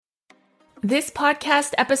This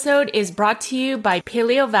podcast episode is brought to you by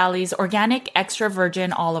Paleo Valley's organic extra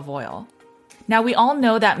virgin olive oil. Now, we all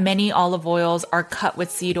know that many olive oils are cut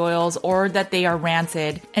with seed oils or that they are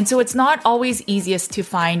rancid, and so it's not always easiest to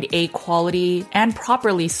find a quality and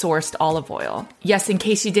properly sourced olive oil. Yes, in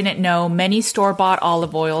case you didn't know, many store-bought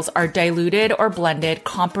olive oils are diluted or blended,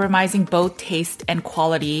 compromising both taste and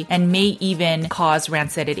quality, and may even cause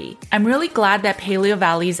rancidity. I'm really glad that Paleo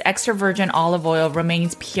Valley's extra virgin olive oil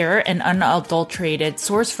remains pure and unadulterated,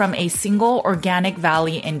 sourced from a single organic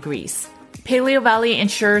valley in Greece. Paleo Valley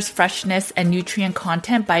ensures freshness and nutrient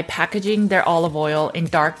content by packaging their olive oil in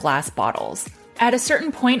dark glass bottles. At a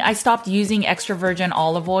certain point, I stopped using extra virgin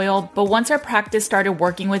olive oil, but once our practice started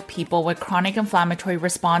working with people with chronic inflammatory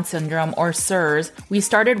response syndrome or CIRS, we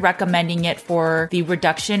started recommending it for the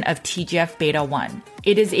reduction of TGF-beta1.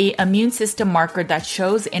 It is an immune system marker that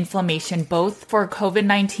shows inflammation both for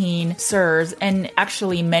COVID-19, CIRS, and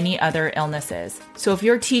actually many other illnesses. So if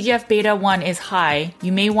your TGF-beta1 is high,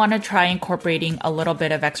 you may want to try incorporating a little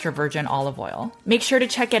bit of extra virgin olive oil. Make sure to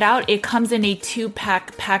check it out. It comes in a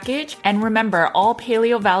 2-pack package. And remember, all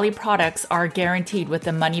Paleo Valley products are guaranteed with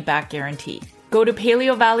a money-back guarantee. Go to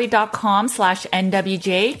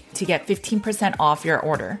paleovalley.com/NWJ to get 15% off your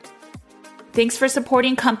order. Thanks for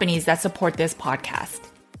supporting companies that support this podcast.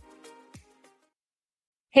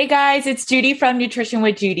 Hey guys, it's Judy from Nutrition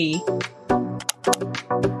with Judy.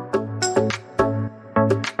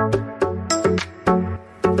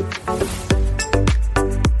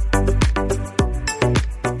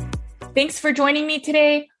 Thanks for joining me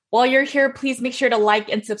today. While you're here, please make sure to like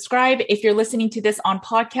and subscribe. If you're listening to this on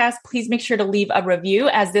podcast, please make sure to leave a review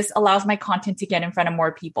as this allows my content to get in front of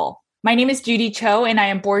more people. My name is Judy Cho, and I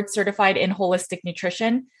am board certified in holistic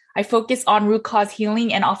nutrition. I focus on root cause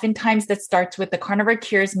healing, and oftentimes that starts with the Carnivore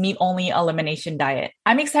Cures meat-only elimination diet.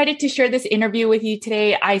 I'm excited to share this interview with you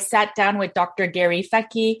today. I sat down with Dr. Gary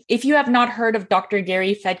Fettke. If you have not heard of Dr.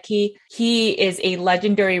 Gary Fettke, he is a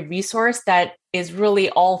legendary resource that is really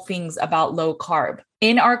all things about low carb.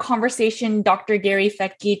 In our conversation, Dr. Gary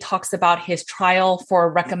Fettke talks about his trial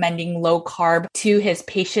for recommending low carb to his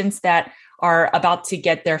patients that are about to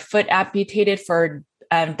get their foot amputated for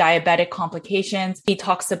diabetic complications. He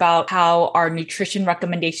talks about how our nutrition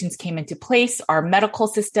recommendations came into place, our medical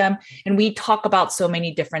system, and we talk about so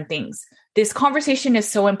many different things. This conversation is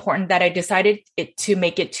so important that I decided to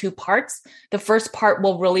make it 2 parts. The first part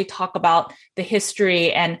will really talk about the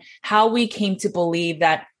history and how we came to believe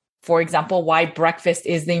that, for example, why breakfast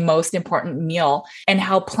is the most important meal and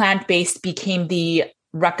how plant-based became the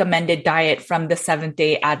recommended diet from the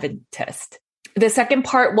Seventh-day Adventist. The second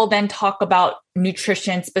part will then talk about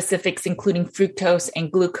nutrition specifics, including fructose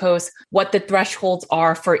and glucose, what the thresholds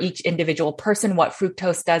are for each individual person, what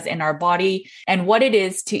fructose does in our body, and what it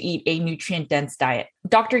is to eat a nutrient-dense diet.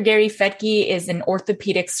 Dr. Gary Fettke is an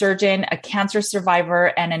orthopedic surgeon, a cancer survivor,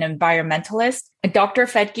 and an environmentalist. Dr.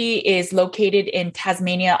 Fettke is located in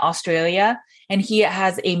Tasmania, Australia, and he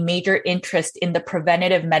has a major interest in the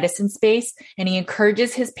preventative medicine space, and he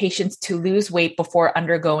encourages his patients to lose weight before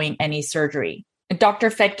undergoing any surgery. Dr.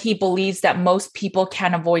 Fettke believes that most people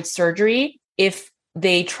can avoid surgery if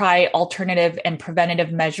they try alternative and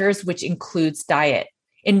preventative measures, which includes diet.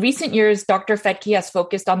 In recent years, Dr. Fettke has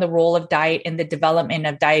focused on the role of diet in the development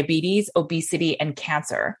of diabetes, obesity, and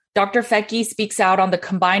cancer. Dr. Fettke speaks out on the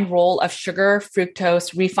combined role of sugar,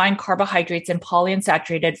 fructose, refined carbohydrates, and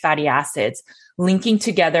polyunsaturated fatty acids, linking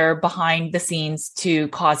together behind the scenes to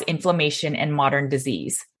cause inflammation and modern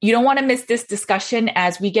disease. You don't want to miss this discussion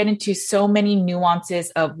as we get into so many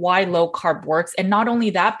nuances of why low carb works. And not only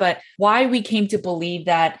that, but why we came to believe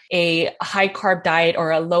that a high carb diet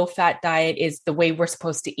or a low fat diet is the way we're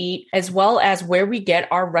supposed to eat, as well as where we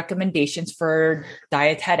get our recommendations for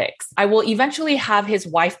dietetics. I will eventually have his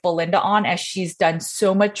wife, Belinda, on as she's done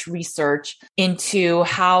so much research into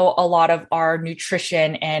how a lot of our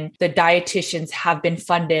nutrition and the dietitians have been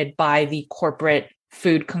funded by the corporate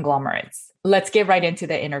food conglomerates. Let's get right into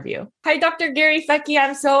the interview. Hi, Dr. Gary Fettke.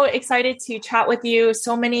 I'm so excited to chat with you.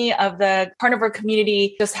 So many of the carnivore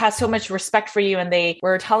community just has so much respect for you, and they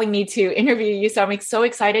were telling me to interview you. So I'm so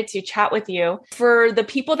excited to chat with you. For the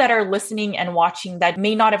people that are listening and watching that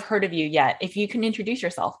may not have heard of you yet, if you can introduce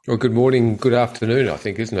yourself. Well, good morning, good afternoon, I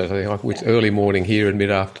think, isn't it? I think it's early morning here and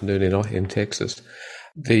mid-afternoon in Texas.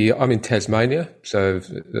 I'm in Tasmania, so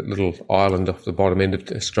a little island off the bottom end of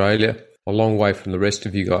Australia. a long way from the rest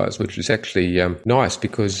of you guys, which is actually nice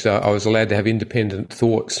because I was allowed to have independent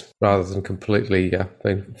thoughts rather than completely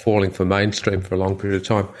been falling for mainstream for a long period of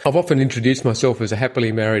time. I've often introduced myself as a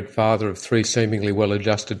happily married father of 3 seemingly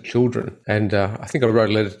well-adjusted children. And I think I wrote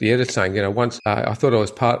a letter to the editor saying, once I thought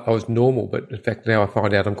I was normal, but in fact now I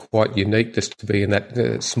find out I'm quite unique just to be in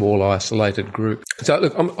that small, isolated group. So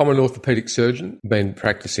look, I'm an orthopaedic surgeon, been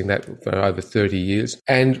practicing that for over 30 years,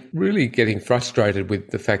 and really getting frustrated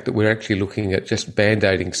with the fact that we're actually looking at just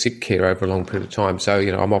band-aiding sick care over a long period of time. So,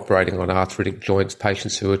 I'm operating on arthritic joints,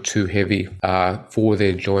 patients who are too heavy for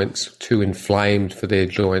their joints, too inflamed for their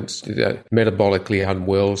joints, metabolically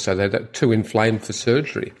unwell, so they're too inflamed for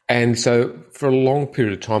surgery. And so for a long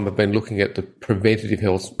period of time, I've been looking at the preventative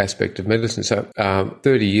health aspect of medicine. So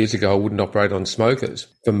 30 years ago, I wouldn't operate on smokers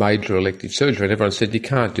for major elective surgery. And everyone said, you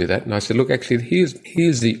can't do that. And I said, look, actually,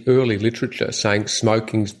 here's the early literature saying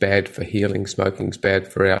smoking's bad for healing, smoking's bad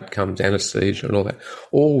for outcomes, anesthesia and all that,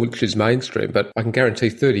 all which is mainstream. But I can guarantee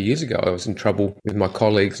 30 years ago, I was in trouble with my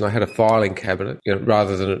colleagues and I had a filing cabinet,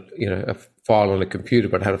 rather than, a file on a computer,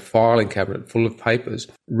 but I had a filing cabinet full of papers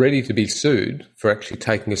ready to be sued for actually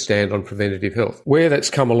taking a stand on preventative health. Where that's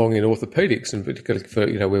come along in orthopedics, and particularly for,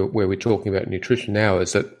 where we're talking about nutrition now,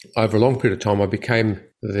 is that over a long period of time, I became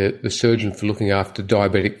the surgeon for looking after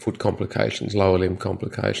diabetic foot complications, lower limb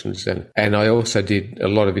complications. And I also did a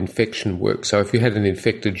lot of infection work. So if you had an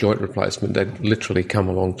infected joint replacement, they'd literally come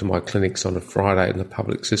along to my clinics on a Friday in the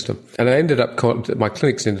public system. And my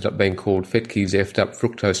clinics ended up being called Fetke's Effed Up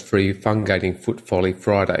Fructose-Free Fungating Foot Folly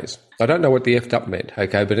Fridays. I don't know what the effed up meant,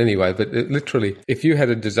 okay, but anyway, literally, if you had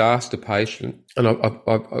a disaster patient, and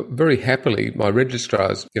I very happily, my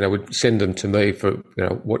registrars, would send them to me for,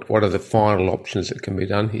 what are the final options that can be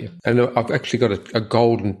done here. And I've actually got a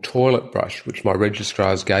golden toilet brush, which my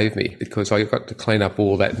registrars gave me because I got to clean up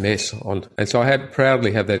all that mess on. And so I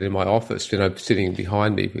proudly have that in my office, sitting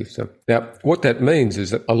behind me with them. Now, what that means is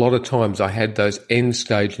that a lot of times I had those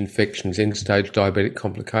end-stage infections, end-stage diabetic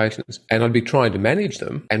complications, and I'd be trying to manage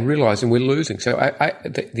them and realising we're losing. So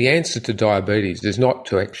the answer to diabetes is not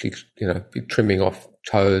to actually, be trimming off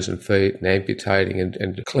toes and feet and amputating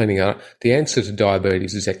and cleaning up. The answer to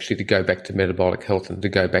diabetes is actually to go back to metabolic health and to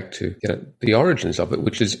go back to, the origins of it,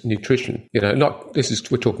 which is nutrition.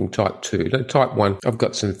 We're talking type 2. Type 1, I've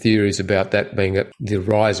got some theories about that being that the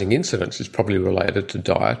rising incidence is probably related to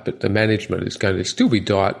diet, but the management is going to still be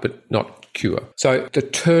diet, but not cure. So the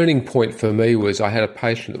turning point for me was I had a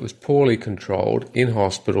patient that was poorly controlled in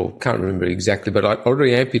hospital. Can't remember exactly, but I'd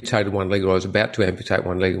already amputated one leg, or I was about to amputate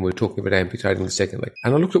one leg, and we were talking about amputating the second leg.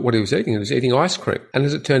 And I looked at what he was eating. He was eating ice cream. And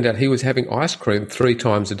as it turned out, he was having ice cream 3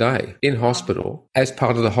 times a day in hospital as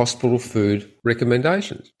part of the hospital food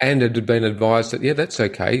recommendations. And it had been advised that, that's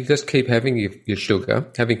okay. Just keep having your sugar,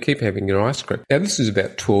 keep having your ice cream. Now, this is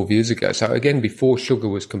about 12 years ago. So again, before sugar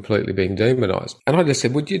was completely being demonized. And I just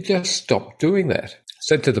said, would you just stop doing that?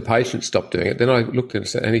 Said to the patient, stop doing it. Then I looked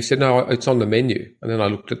at it and he said, no, it's on the menu. And then I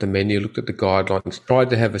looked at the menu, looked at the guidelines, tried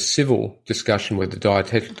to have a civil discussion with the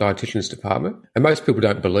dietitians department. And most people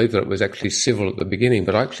don't believe that it was actually civil at the beginning,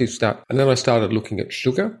 but and then I started looking at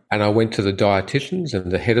sugar, and I went to the dietitians,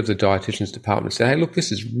 and the head of the dietitians department said, hey, look,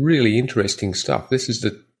 this is really interesting stuff. This is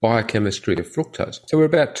the biochemistry of fructose. So we're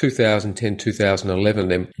about 2010, 2011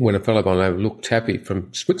 then when a fellow by the name of Luc Tappy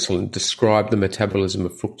from Switzerland described the metabolism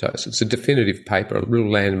of fructose. It's a definitive paper, a real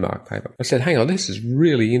landmark paper. I said, hang on, this is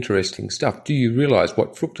really interesting stuff. Do you realise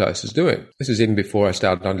what fructose is doing? This is even before I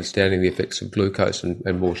started understanding the effects of glucose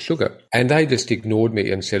and more sugar. And they just ignored me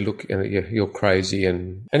and said, look, you're crazy.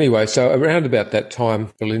 And anyway, so around about that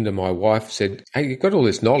time, Belinda, my wife, said, hey, you've got all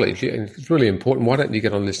this knowledge and it's really important. Why don't you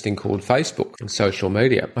get on this thing called Facebook and social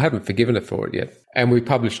media? I haven't forgiven her for it yet. And we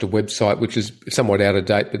published a website which is somewhat out of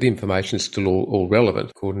date, but the information is still all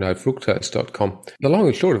relevant, called nofructose.com. The long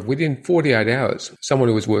and short of, within 48 hours, someone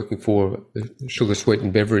who was working for a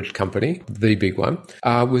sugar-sweetened beverage company, the big one,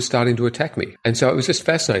 was starting to attack me. And so it was just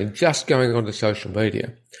fascinating, just going onto social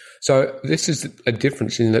media. So this is a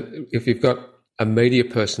difference in that if you've got a media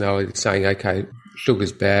personality saying, okay,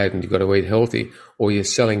 sugar's bad and you've got to eat healthy, or you're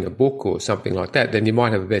selling a book or something like that, then you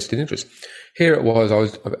might have a vested interest. Here it was, I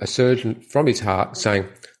was a surgeon from his heart saying,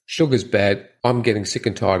 sugar's bad, I'm getting sick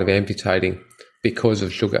and tired of amputating because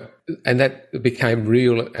of sugar. And that became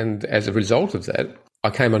real, and as a result of that, I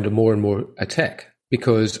came under more and more attack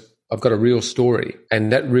because I've got a real story,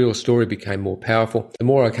 and that real story became more powerful. The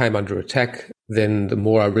more I came under attack, then the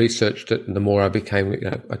more I researched it, and the more I became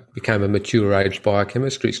a mature age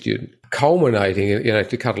biochemistry student. Culminating,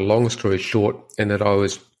 to cut a long story short, in that I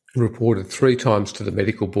was reported 3 times to the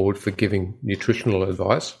medical board for giving nutritional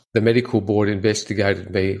advice. The medical board investigated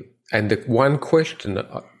me And the one question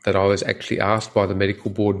that I was actually asked by the medical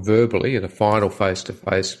board verbally in a final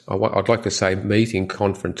face-to-face, I'd like to say meeting,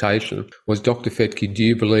 confrontation, was, Dr. Fettke, do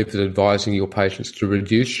you believe that advising your patients to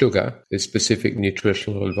reduce sugar is specific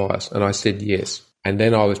nutritional advice? And I said yes. And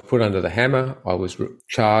then I was put under the hammer. I was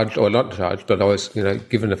charged, or not charged, but I was,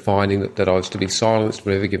 given a finding that I was to be silenced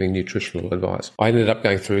for ever giving nutritional advice. I ended up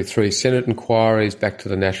going through 3 Senate inquiries, back to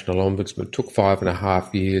the National Ombudsman. It took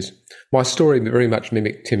 5.5 years. My story very much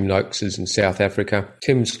mimicked Tim Noakes's in South Africa.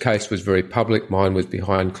 Tim's case was very public. Mine was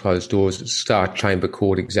behind closed doors. It's Star Chamber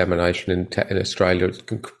Court examination in Australia. It's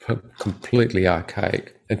completely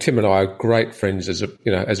archaic. And Tim and I are great friends as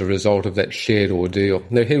a result of that shared ordeal.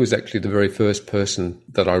 Now, he was actually the very first person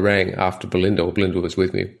that I rang after Belinda, or Belinda was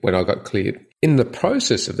with me when I got cleared. In the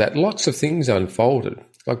process of that, lots of things unfolded.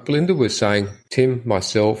 Like Belinda was saying, Tim,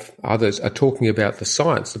 myself, others are talking about the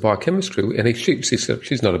science, the biochemistry. And she said,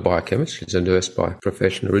 she's not a biochemist. She's a nurse by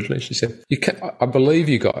profession originally. She said, I believe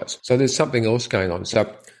you guys. So there's something else going on.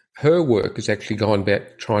 So her work has actually gone back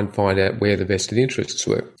to try and find out where the vested interests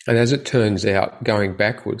were. And as it turns out, going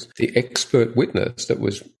backwards, the expert witness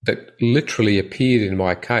that literally appeared in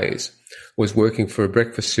my case was working for a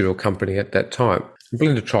breakfast cereal company at that time.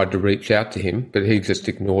 Belinda tried to reach out to him, but he just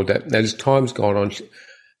ignored that. And as time's gone on,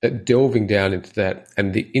 delving down into that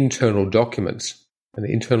and the internal documents and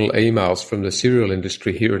the internal emails from the cereal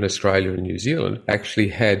industry here in Australia and New Zealand actually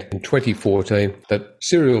had in 2014 that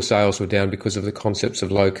cereal sales were down because of the concepts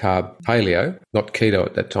of low-carb paleo, not keto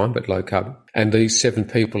at that time, but low-carb. And these 7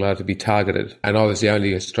 people are to be targeted. And I was the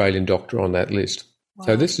only Australian doctor on that list. Wow.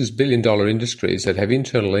 So this is billion-dollar industries that have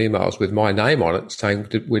internal emails with my name on it saying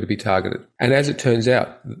we're to be targeted. And as it turns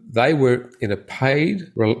out, they were in a paid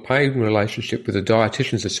relationship with the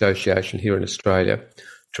Dietitians Association here in Australia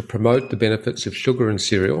to promote the benefits of sugar and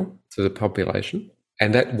cereal to the population.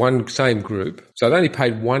 And that one same group, so they only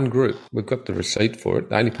paid one group. We've got the receipt for it.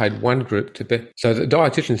 They only paid one group so the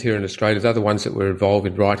dietitians here in Australia, they're the ones that were involved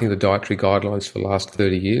in writing the dietary guidelines for the last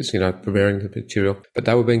 30 years, preparing the material. But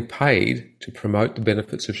they were being paid to promote the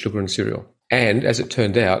benefits of sugar and cereal. And as it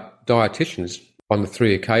turned out, dietitians on the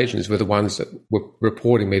 3 occasions were the ones that were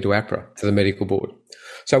reporting me to APRA, to the medical board.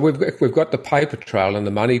 So we've got the paper trail and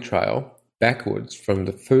the money trail backwards from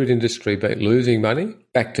the food industry losing money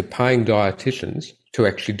back to paying dietitians to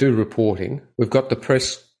actually do reporting. We've got the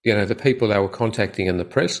press, the people they were contacting in the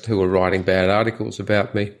press who were writing bad articles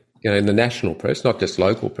about me, in the national press, not just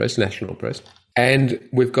local press, national press. And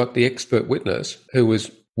we've got the expert witness who was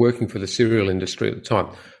working for the cereal industry at the time,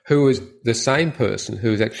 who was the same person who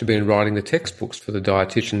has actually been writing the textbooks for the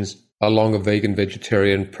dietitians along a vegan,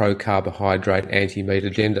 vegetarian, pro-carbohydrate, anti-meat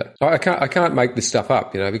agenda. So I can't make this stuff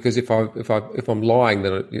up, because if I'm lying,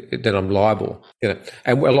 then I'm liable, And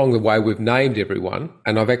along the way, we've named everyone,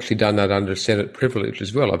 and I've actually done that under Senate privilege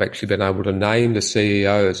as well. I've actually been able to name the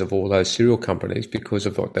CEOs of all those cereal companies because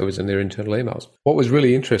of what that was in their internal emails. What was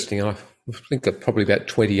really interesting, and I think that probably about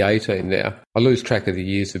 2018 now, I lose track of the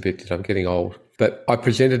years a bit, I'm getting old. But I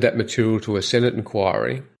presented that material to a Senate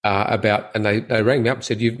inquiry and they rang me up and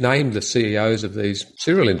said, you've named the CEOs of these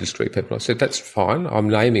cereal industry people. I said, that's fine. I'm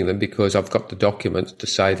naming them because I've got the documents to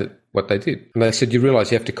say that what they did. And they said, you realise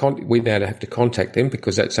we now have to contact them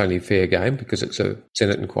because that's only fair game because it's a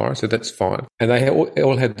Senate inquiry. So that's fine. And they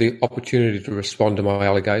all had the opportunity to respond to my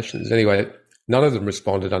allegations. Anyway, none of them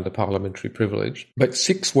responded under parliamentary privilege. But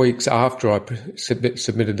 6 weeks after I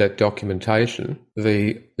submitted that documentation,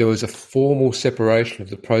 there was a formal separation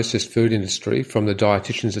of the processed food industry from the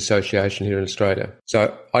Dietitians Association here in Australia.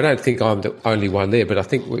 So I don't think I'm the only one there, but I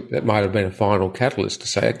think that might have been a final catalyst to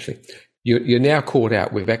say, actually, you're now caught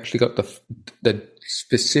out. We've actually got the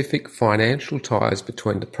specific financial ties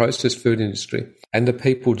between the processed food industry and the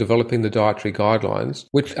people developing the dietary guidelines,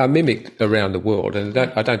 which are mimicked around the world. And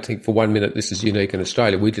I don't think for 1 minute this is unique in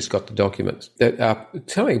Australia. We just got the documents that are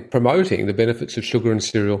promoting the benefits of sugar and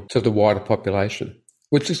cereal to the wider population,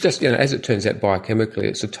 which is just, as it turns out, biochemically,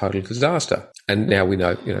 it's a total disaster. And now we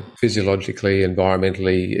know, physiologically,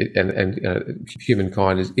 environmentally, and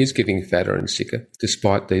humankind is getting fatter and sicker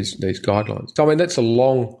despite these guidelines. So, that's a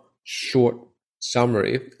long, short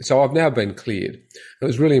summary. So I've now been cleared. It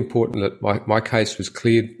was really important that my case was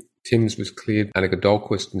cleared, Tim's was cleared, Annika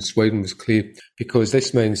Dahlqvist in Sweden was cleared, because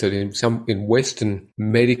this means that in Western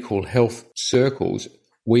medical health circles,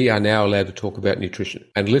 we are now allowed to talk about nutrition.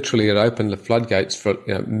 And literally it opened the floodgates for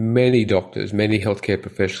many doctors, many healthcare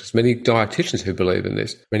professionals, many dietitians who believe in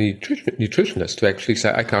this, many nutritionists to actually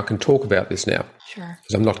say, okay, I can talk about this now. Sure.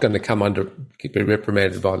 Because I'm not going to be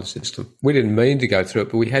reprimanded by the system. We didn't mean to go through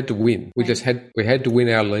it, but we had to win. We had to win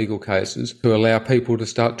our legal cases to allow people to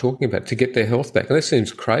start talking about it, to get their health back. And that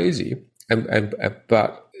seems crazy,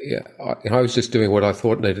 but I was just doing what I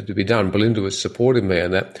thought needed to be done. Belinda was supporting me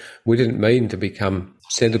in that. We didn't mean to become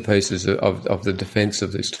centerpieces of the defense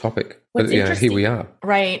of this topic. What's But here we are.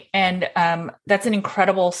 Right. And that's an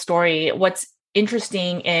incredible story. What's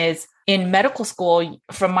interesting is in medical school,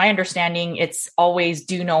 from my understanding, it's always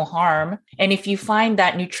do no harm. And if you find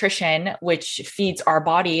that nutrition, which feeds our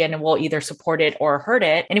body and will either support it or hurt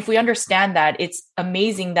it, and if we understand that, it's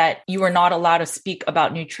amazing that you are not allowed to speak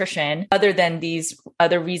about nutrition other than these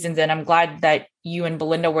other reasons. And I'm glad that you and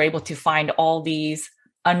Belinda were able to find all these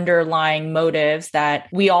underlying motives that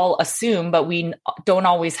we all assume, but we don't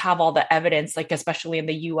always have all the evidence, like especially in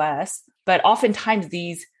the US. But oftentimes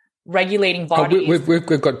these regulating bodies. We've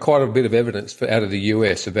got quite a bit of evidence out of the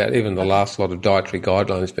US about even the last lot of dietary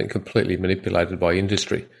guidelines being completely manipulated by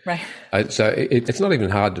industry. Right. So it's not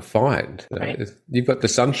even hard to find. Right. You've got the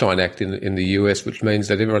Sunshine Act in the US, which means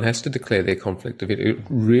that everyone has to declare their conflict of interest,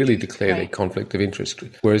 really declare their conflict of interest.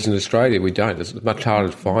 Whereas in Australia, we don't. It's much harder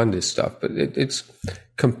to find this stuff, but it's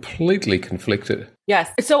completely conflicted.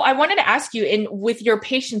 Yes. So I wanted to ask you, with your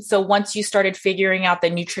patients, so once you started figuring out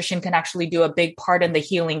that nutrition can actually do a big part in the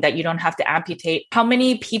healing, that you don't have to amputate, how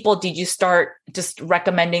many people did you start just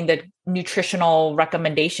recommending the nutritional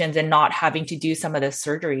recommendations and not having to do some of the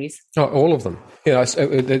surgeries? Oh, all of them. The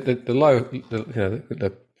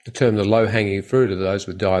term the low hanging fruit are those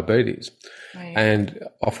with diabetes. Right. And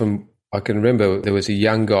often I can remember there was a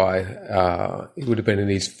young guy, he would have been in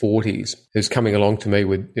his 40s, who was coming along to me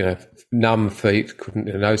with, numb feet,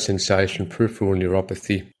 no sensation, peripheral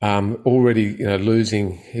neuropathy, already,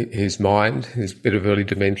 losing his mind, his bit of early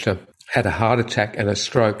dementia, had a heart attack and a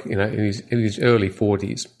stroke, in his early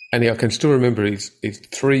 40s. And I can still remember his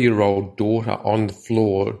 3-year-old daughter on the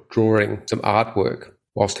floor drawing some artwork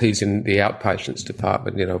whilst he's in the outpatients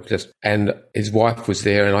department, and his wife was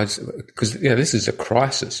there, and because this is a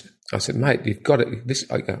crisis. I said, mate, you've got it.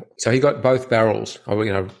 So he got both barrels,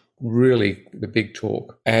 really the big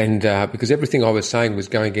talk. And because everything I was saying was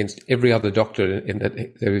going against every other doctor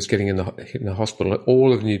that was getting in the hospital,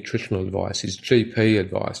 all of the nutritional advice, his GP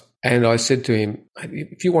advice. And I said to him,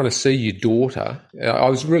 if you want to see your daughter, I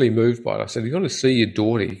was really moved by it. I said, if you want to see your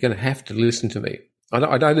daughter, you're going to have to listen to me. I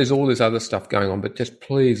know there's all this other stuff going on, but just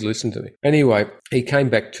please listen to me. Anyway, he came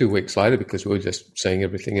back 2 weeks later because we were just seeing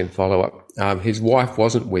everything in follow-up. His wife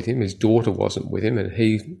wasn't with him. His daughter wasn't with him. And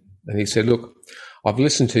he said, look, I've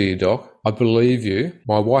listened to you, Doc. I believe you.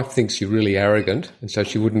 My wife thinks you're really arrogant, and so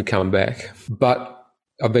she wouldn't come back. But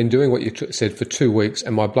I've been doing what you said for 2 weeks,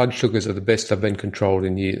 and my blood sugars are the best I've been controlled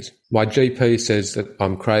in years. My GP says that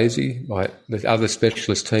I'm crazy. The other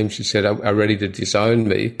specialist team, she said, are ready to disown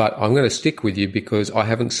me, but I'm going to stick with you because I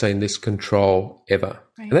haven't seen this control ever.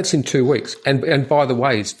 Right. And that's in 2 weeks. And by the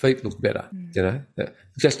way, his feet look better,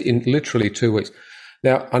 just in literally 2 weeks.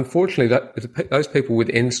 Now, unfortunately, those people with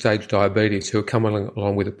end-stage diabetes who are coming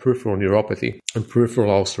along with a peripheral neuropathy and peripheral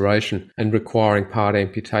ulceration and requiring part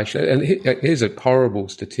amputation, and here's a horrible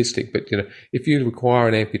statistic, but if you require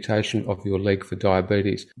an amputation of your leg for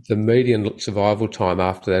diabetes, the median survival time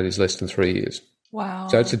after that is less than 3 years. Wow.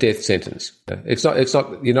 So it's a death sentence. It's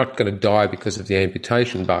not, you're not going to die because of the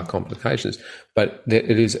amputation bar complications, but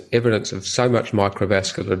it is evidence of so much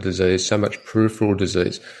microvascular disease, so much peripheral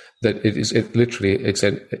disease, that it's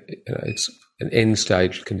an end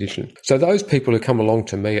stage condition. So those people who come along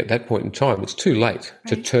to me at that point in time, it's too late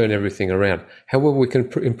to turn everything around. However, we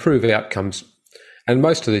can improve outcomes. And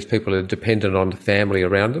most of these people are dependent on the family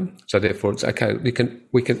around them. So therefore it's okay. We can,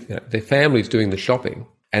 their family's doing the shopping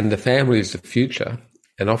and the family is the future.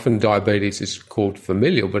 And often diabetes is called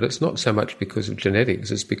familial, but it's not so much because of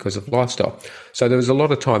genetics, it's because of lifestyle. So there was a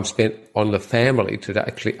lot of time spent on the family to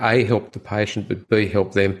actually A, help the patient, but B,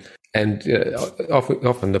 help them. And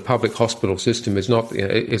often the public hospital system is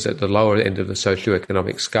at the lower end of the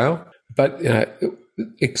socioeconomic scale. But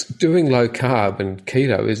doing low carb and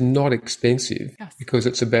keto is not expensive because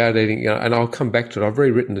it's about eating, and I'll come back to it. I've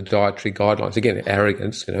rewritten the dietary guidelines. Again,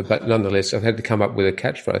 arrogance, but nonetheless, I've had to come up with a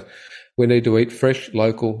catchphrase. We need to eat fresh,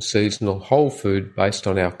 local, seasonal, whole food based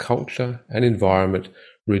on our culture and environment,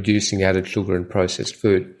 reducing added sugar and processed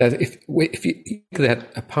food. Now, if you take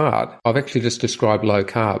that apart, I've actually just described low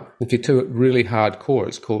carb. If you do it really hardcore,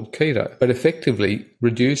 it's called keto. But effectively,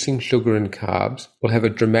 reducing sugar and carbs will have a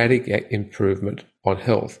dramatic improvement on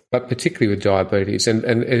health, but particularly with diabetes. And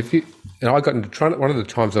I got into trouble. One of the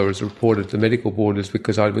times I was reported to medical board is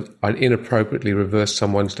because I'd inappropriately reversed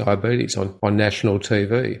someone's diabetes on national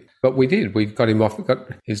TV. But we did. We got him off.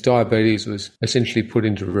 His diabetes was essentially put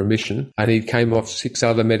into remission, and he came off 6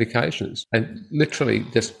 other medications, and literally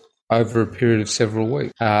just over a period of several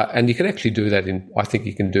weeks. And you can actually do that I think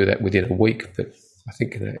you can do that within a week. But I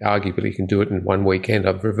think arguably you can do it in one weekend.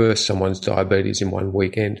 I've reversed someone's diabetes in one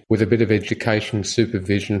weekend with a bit of education,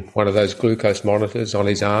 supervision, one of those glucose monitors on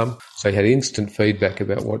his arm. So he had instant feedback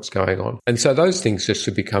about what's going on. And so those things just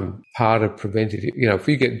should become part of preventative. If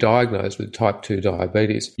you get diagnosed with type 2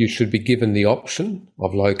 diabetes, you should be given the option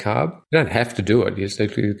of low carb. You don't have to do it.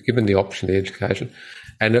 You're given the option, the education.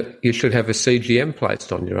 And you should have a CGM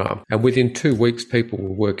placed on your arm. And within 2 weeks, people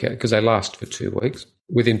will work out, because they last for 2 weeks.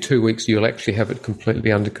 Within 2 weeks, you'll actually have it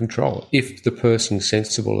completely under control if the person's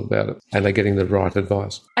sensible about it and they're getting the right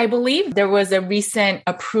advice. I believe there was a recent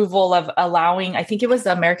approval of allowing, I think it was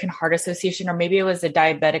the American Heart Association, or maybe it was the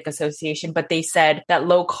Diabetic Association, but they said that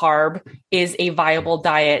low carb is a viable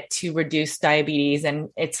diet to reduce diabetes. And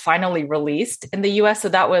it's finally released in the US. So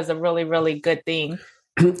that was a really, really good thing.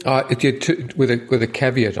 With a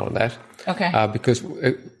caveat on that, okay, because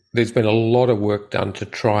there's been a lot of work done to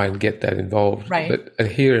try and get that involved. Right.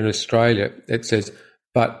 But here in Australia, it says,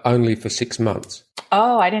 but only for 6 months.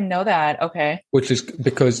 Oh, I didn't know that. Okay. Which is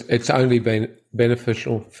because it's only been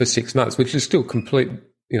beneficial for 6 months, which is still complete.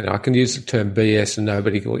 I can use the term BS and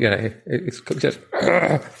nobody will, it's just,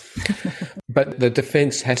 but the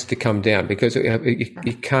defense has to come down because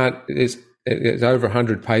you can't, there's over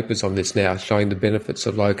 100 papers on this now showing the benefits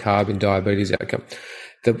of low carb in diabetes outcome.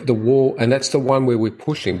 The wall, and that's the one where we're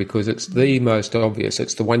pushing because it's the most obvious.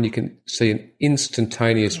 It's the one you can see an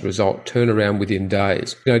instantaneous result, turn around within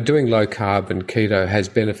days. Doing low carb and keto has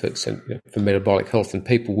benefits and for metabolic health, and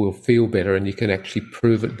people will feel better, and you can actually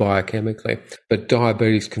prove it biochemically. But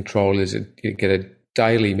diabetes control is you get a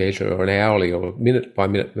daily measure or an hourly or a minute by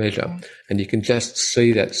minute measure, and you can just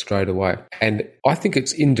see that straight away. And I think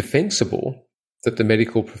it's indefensible that the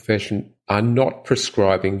medical profession are not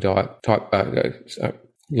prescribing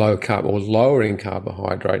low carb or lowering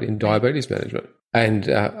carbohydrate in diabetes management. And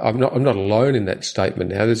I'm not alone in that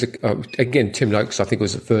statement now. There's again, Tim Noakes, I think,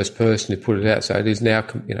 was the first person who put it out. So it is now,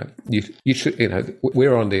 you should,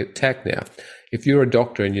 we're on the attack now. If you're a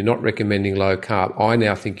doctor and you're not recommending low carb, I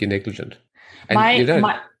now think you're negligent. And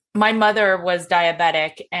my mother was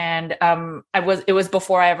diabetic, and it was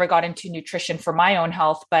before I ever got into nutrition for my own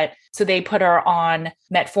health. But so they put her on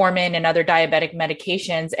metformin and other diabetic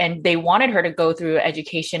medications, and they wanted her to go through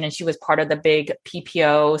education. And she was part of the big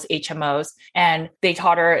PPOs, HMOs, and they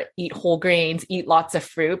taught her eat whole grains, eat lots of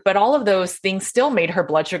fruit. But all of those things still made her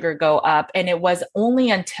blood sugar go up. And it was only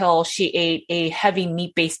until she ate a heavy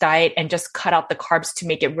meat-based diet and just cut out the carbs to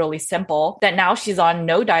make it really simple that now she's on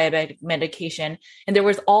no diabetic medication. And there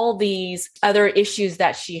was all these other issues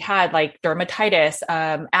that she had, like dermatitis,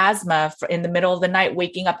 asthma in the middle of the night,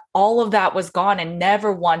 waking up. All of that was gone. And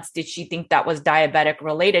never once did she think that was diabetic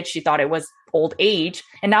related. She thought it was old age.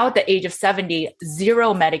 And now at the age of 70,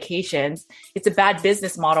 0 medications. It's a bad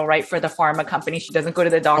business model, right? For the pharma company. She doesn't go to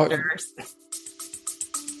the doctors.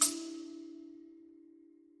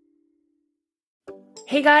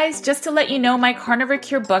 Hey guys, just to let you know, my Carnivore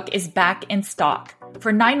Cure book is back in stock.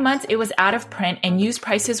 For 9 months, it was out of print and used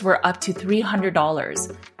prices were up to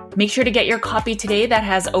 $300. Make sure to get your copy today that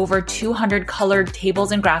has over 200 colored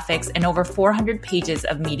tables and graphics and over 400 pages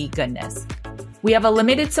of meaty goodness. We have a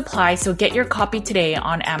limited supply, so get your copy today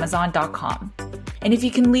on Amazon.com. And if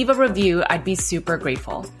you can leave a review, I'd be super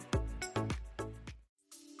grateful.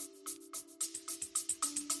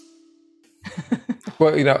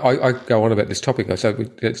 Well, I go on about this topic. I say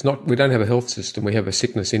we don't have a health system. We have a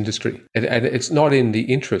sickness industry. And it's not in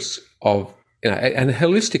the interests of, and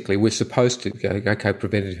holistically, we're supposed to go, okay,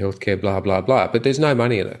 preventative healthcare, blah, blah, blah. But there's no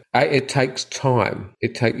money in it. It takes time.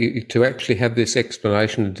 To actually have this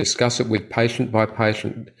explanation and discuss it with patient by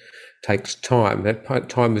patient takes time. That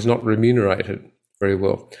time is not remunerated very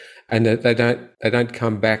well. And they don't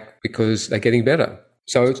come back because they're getting better.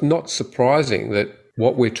 So it's not surprising that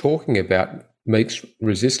what we're talking about meets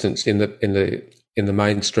resistance in the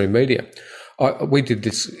mainstream media. We did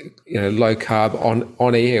this, low carb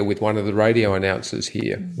on air with one of the radio announcers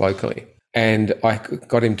here locally, and I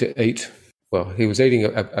got him to eat. Well, he was eating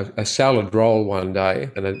a salad roll one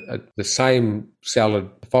day, and the same salad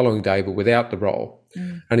the following day, but without the roll.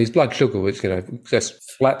 And his blood sugar was, just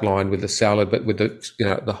flatlined with the salad, but with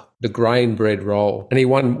the grain bread roll. And he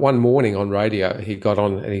one morning on radio, he got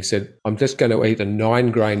on and he said, "I'm just going to eat a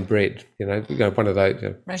 9-grain bread." One of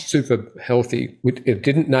those right. Super healthy. It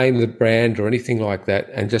didn't name the brand or anything like that,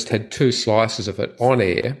 and just had 2 slices of it on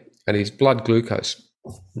air, and his blood glucose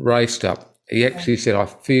raced up. He actually said, "I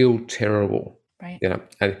feel terrible." Right.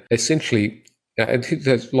 And essentially.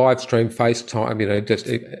 It's live stream, FaceTime,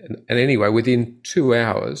 and anyway, within 2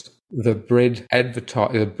 hours,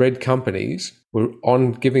 the bread companies were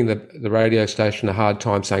on giving the radio station a hard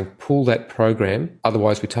time, saying, pull that program,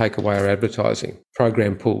 otherwise we take away our advertising.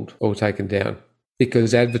 Program pulled or taken down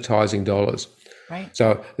because advertising dollars. Right.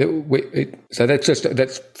 So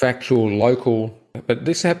that's factual, local. But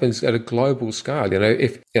this happens at a global scale.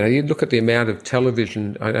 If you look at the amount of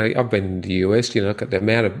television, I've been in the US, look at the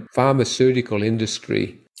amount of pharmaceutical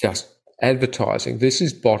industry just advertising. This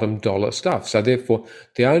is bottom dollar stuff. So therefore,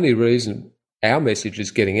 the only reason our message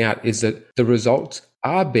is getting out is that the results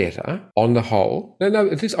are better on the whole.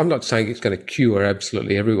 I'm not saying it's going to cure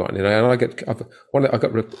absolutely everyone. And one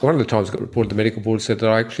of the times I got reported, the medical board said that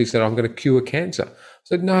I actually said I'm going to cure cancer. I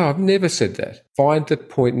said, no, I've never said that. Find the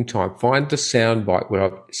point in time, find the soundbite where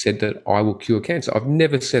I've said that I will cure cancer. I've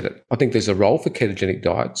never said it. I think there's a role for ketogenic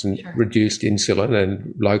diets and reduced insulin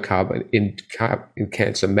and low carb in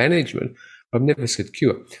cancer management. I've never said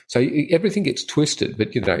cure. So everything gets twisted, but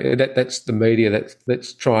that's the media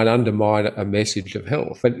that's trying to undermine a message of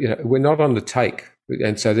health. But we're not on the take.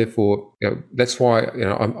 And so therefore, that's why,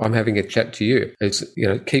 I'm having a chat to you. It's,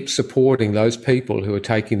 keep supporting those people who are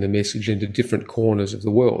taking the message into different corners of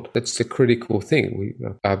the world. That's the critical thing.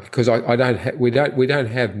 Because we don't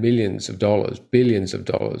have millions of dollars, billions of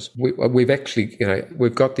dollars. We've actually,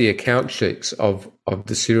 we've got the account sheets of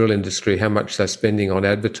the cereal industry, how much they're spending on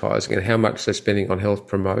advertising and how much they're spending on health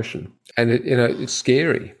promotion. And it's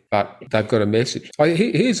scary, but they've got a message.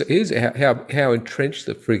 Here's how entrenched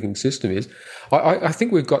the freaking system is. I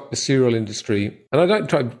think we've got the cereal industry, and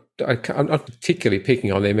I'm not particularly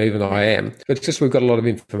picking on them, even though I am, but it's just we've got a lot of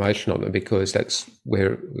information on them because that's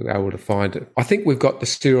where we're able to find it. I think we've got the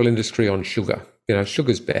cereal industry on sugar.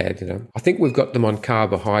 Sugar's bad, I think we've got them on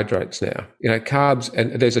carbohydrates now. Carbs,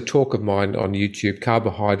 and there's a talk of mine on YouTube,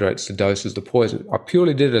 carbohydrates, the dose is the poison. I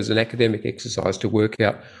purely did it as an academic exercise to work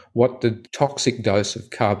out what the toxic dose of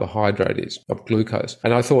carbohydrate is, of glucose.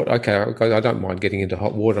 And I thought, okay, I don't mind getting into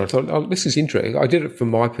hot water. I thought, this is interesting. I did it from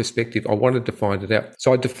my perspective. I wanted to find it out.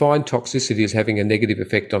 So I defined toxicity as having a negative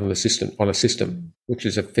effect on a system, which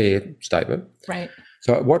is a fair statement. Right.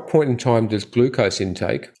 So at what point in time does glucose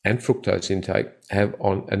intake and fructose intake have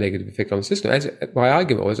on a negative effect on the system? My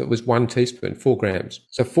argument was it was 1 teaspoon, 4 grams.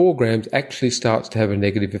 So 4 grams actually starts to have a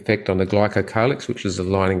negative effect on the glycocalyx, which is the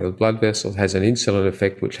lining of the blood vessels, has an insulin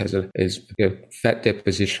effect, which is fat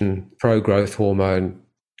deposition, pro-growth hormone,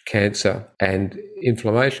 cancer and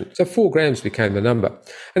inflammation. So 4 grams became the number.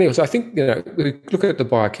 Anyway, so I think, we look at the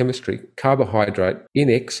biochemistry, carbohydrate in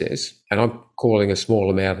excess, and I'm calling a small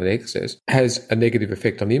amount in excess, has a negative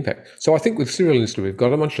effect on the impact. So I think with cereal industry, we've got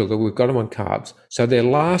them on sugar, we've got them on carbs. So their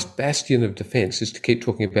last bastion of defense is to keep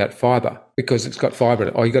talking about fiber because it's got fiber in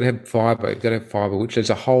it. You've got to have fiber, which is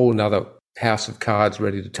a whole nother house of cards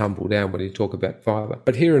ready to tumble down when you talk about fiber.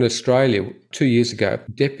 But here in Australia, 2 years ago,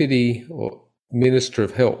 Deputy or Minister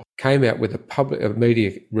of Health came out with a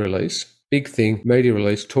media release, big thing, media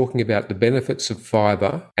release, talking about the benefits of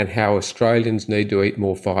fibre and how Australians need to eat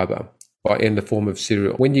more fibre in the form of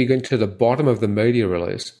cereal. When you get to the bottom of the media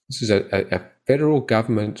release, this is a federal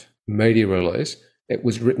government media release, it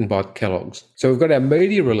was written by Kellogg's. So we've got our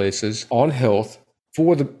media releases on health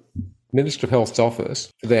for the Minister of Health's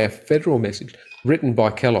office, for their federal message, written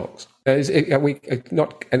by Kellogg's. And it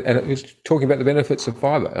was talking about the benefits of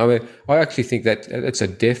fibre. I mean, I actually think that it's a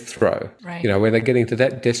death throw, right. When they're getting to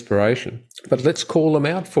that desperation. But let's call them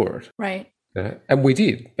out for it. Right. And we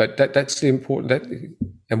did. But that's the important...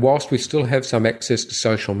 And whilst we still have some access to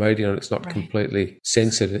social media and it's not completely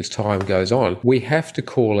censored as time goes on, we have to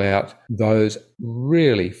call out those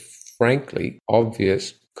really, frankly,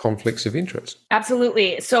 obvious conflicts of interest.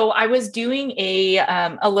 Absolutely. So I was doing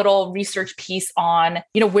a little research piece on,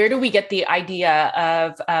 where do we get the idea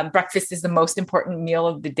of breakfast is the most important meal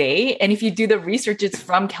of the day? And if you do the research, it's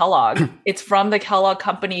from Kellogg. It's from the Kellogg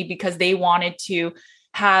company because they wanted to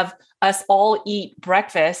have us all eat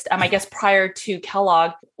breakfast. I guess prior to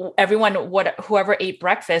Kellogg, whoever ate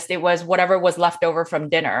breakfast, it was whatever was left over from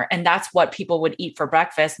dinner. And that's what people would eat for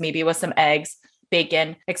breakfast. Maybe it was some eggs,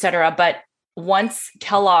 bacon, etc. But once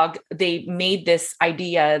Kellogg, they made this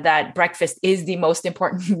idea that breakfast is the most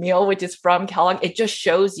important meal, which is from Kellogg. It just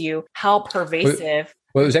shows you how pervasive.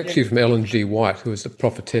 Well, it was actually from Ellen G. White, who was the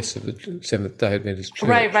prophetess of the Seventh-day Adventist Church.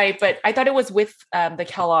 Right. But I thought it was with the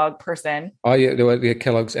Kellogg person. Oh, yeah, there were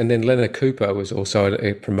Kellogg's. And then Lena Cooper was also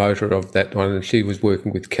a promoter of that one. And she was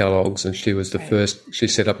working with Kellogg's. And she was the first, she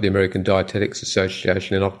set up the American Dietetics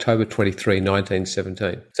Association in October 23,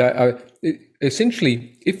 1917. So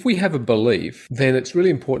essentially, if we have a belief, then it's really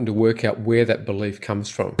important to work out where that belief comes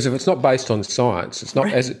from. Because if it's not based on science, it's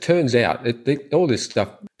not, as it turns out, all this stuff,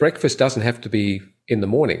 breakfast doesn't have to be in the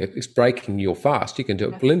morning. It's breaking your fast. You can do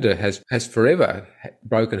it. Belinda has forever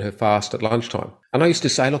broken her fast at lunchtime. And I used to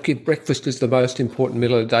say, look, your breakfast is the most important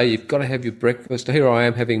meal of the day. You've got to have your breakfast. Here I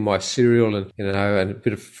am having my cereal and, and a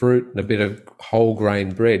bit of fruit and a bit of whole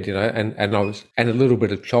grain bread, and a little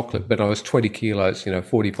bit of chocolate, but I was 20 kilos,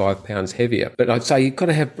 45 pounds heavier. But I'd say, you've got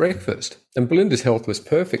to have breakfast. And Belinda's health was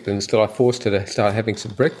perfect until I forced her to start having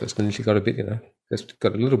some breakfast, and she got a bit, just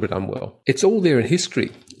got a little bit unwell. It's all there in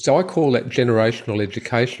history. So I call that generational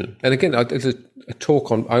education. And again, there's a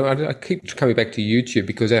talk on, I keep coming back to YouTube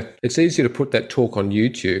because it's easier to put that talk on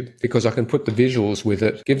YouTube because I can put the visuals with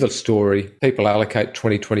it, give the story, people allocate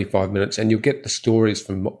 20, 25 minutes, and you'll get the stories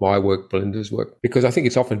from my work, Belinda's work. Because I think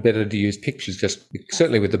it's often better to use pictures, just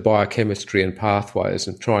certainly with the biochemistry and pathways,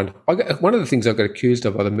 and one of the things I got accused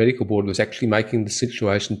of by the medical board was actually making the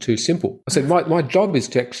situation too simple. I said, my job is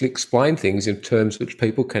to actually explain things in terms which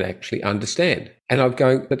people can actually understand. And I'm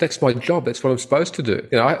going, but that's my job. That's what I'm supposed to do.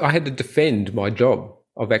 I had to defend my job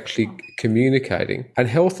of actually communicating. And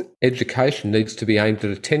health education needs to be aimed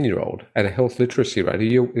at a 10-year-old at a health literacy rate. Have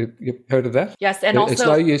you heard of that? Yes, and it's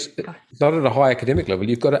no use. It's not at a high academic level.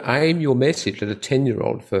 You've got to aim your message at a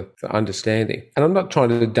 10-year-old for understanding. And I'm not trying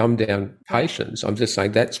to dumb down patients. I'm just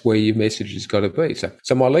saying that's where your message has got to be.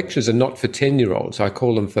 So my lectures are not for 10-year-olds. I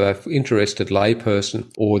call them for the interested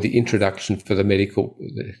layperson or the introduction for the medical.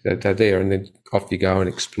 They're there, and then off you go and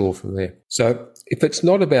explore from there. So if it's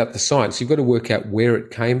not about the science, you've got to work out where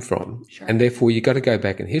it came from. Sure. And therefore you've got to go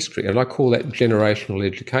back in history. And I call that generational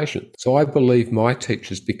education. So I believe my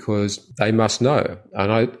teachers because they must know.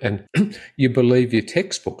 And you believe your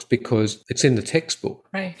textbooks because it's in the textbook.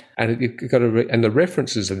 Right. And you've got to and the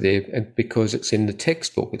references are there because it's in the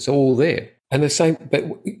textbook. It's all there. And the same, but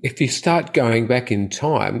if you start going back in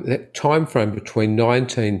time, that time frame between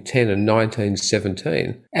 1910 and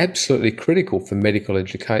 1917, absolutely critical for medical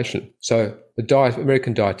education. So the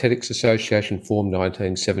American Dietetics Association formed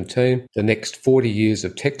 1917. The next 40 years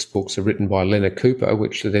of textbooks are written by Leonard Cooper,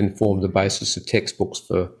 which then formed the basis of textbooks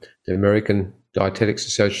for the American Dietetics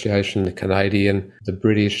Association, the Canadian, the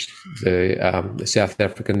British, the South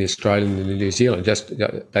African, the Australian, and the New Zealand.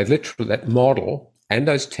 They literally, that model and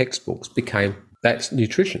those textbooks became that's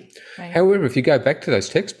nutrition. Right. However, if you go back to those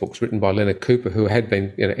textbooks written by Leonard Cooper, who had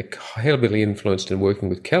been heavily influenced in working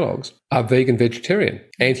with Kellogg's, are vegan, vegetarian,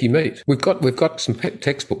 anti-meat. We've got some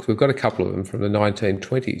textbooks. We've got a couple of them from the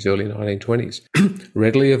 1920s, early 1920s,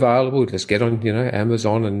 readily available. Just get on,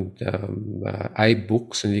 Amazon and Abe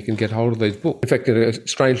Books, and you can get hold of these books. In fact,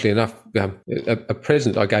 strangely enough, a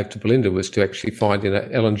present I gave to Belinda was to actually find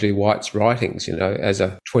Ellen G. White's writings, as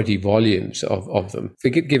 20 volumes of them.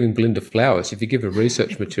 Forget giving Belinda flowers. If you give her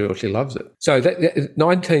research material, she loves it. So that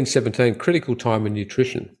 1917, critical time in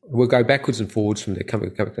nutrition. We'll go backwards and forwards from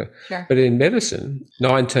there. Sure. But in medicine,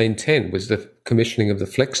 1910 was the commissioning of the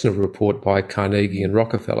Flexner Report by Carnegie and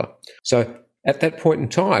Rockefeller. So at that point in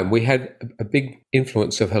time, we had a big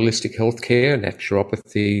influence of holistic healthcare,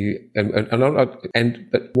 naturopathy,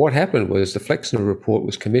 but what happened was the Flexner Report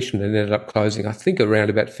was commissioned and ended up closing, I think, around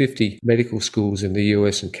about 50 medical schools in the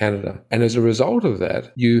US and Canada. And as a result of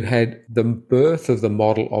that, you had the birth of the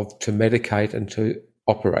model of to medicate and to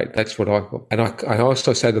operate. That's what I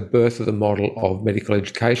also say the birth of the model of medical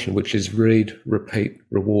education, which is read, repeat,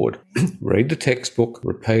 reward. Read the textbook,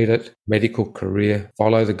 repeat it, medical career,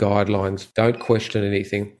 follow the guidelines, don't question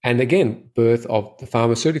anything. And again, birth of the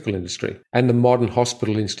pharmaceutical industry and the modern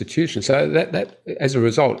hospital institution. So that as a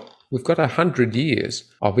result, we've got 100 years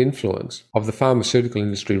of influence of the pharmaceutical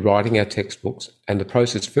industry writing our textbooks and the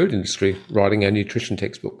processed food industry writing our nutrition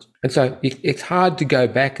textbooks. And so it's hard to go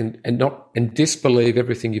back and disbelieve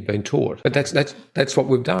everything you've been taught. But that's what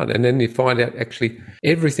we've done. And then you find out actually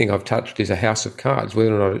everything I've touched is a house of cards,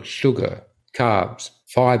 whether or not it's sugar, carbs,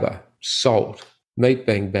 fiber, salt, meat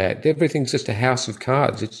being bad. Everything's just a house of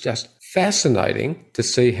cards. It's just fascinating to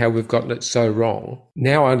see how we've gotten it so wrong.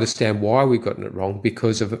 Now I understand why we've gotten it wrong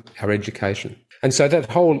because of our education. And so that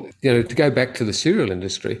whole, to go back to the cereal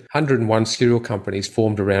industry, 101 cereal companies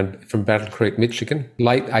formed from Battle Creek, Michigan,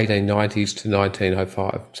 late 1890s to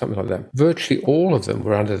 1905, something like that. Virtually all of them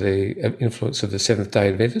were under the influence of the Seventh-day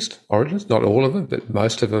Adventist origins, not all of them, but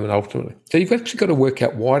most of them ultimately. So you've actually got to work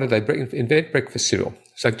out why did they invent breakfast cereal.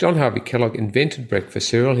 So John Harvey Kellogg invented breakfast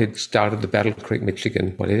cereal. He'd started the Battle Creek,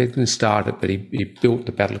 Michigan. Well, he didn't start it, but he built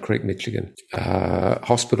the Battle Creek, Michigan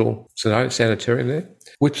hospital, sanitarium there,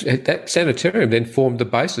 which that sanitarium then formed the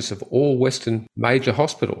basis of all Western major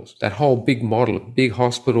hospitals. That whole big model of big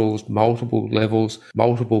hospitals, multiple levels,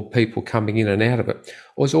 multiple people coming in and out of it.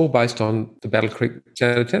 was all based on the Battle Creek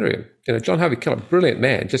Sanitarium. John Harvey Kellogg, brilliant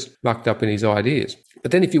man, just mucked up in his ideas.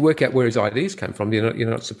 But then if you work out where his ideas came from, you're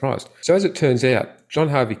not surprised. So as it turns out, John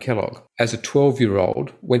Harvey Kellogg, as a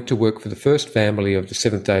 12-year-old, went to work for the first family of the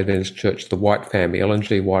Seventh-day Adventist Church, the White family. Ellen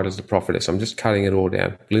G. White as the prophetess. I'm just cutting it all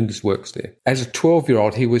down. Linda's works there. As a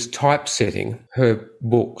 12-year-old, he was typesetting her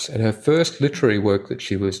books, and her first literary work that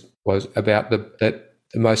she was about that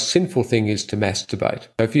the most sinful thing is to masturbate.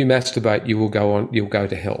 So if you masturbate, you'll go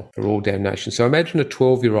to hell for all damnation. So imagine a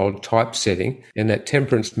 12-year-old typesetting in that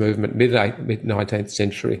temperance movement, mid-19th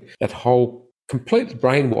century, that whole complete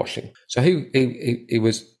brainwashing. So he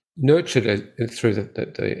was nurtured through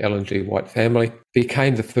the Ellen G. White family,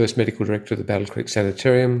 became the first medical director of the Battle Creek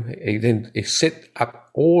Sanitarium. He set up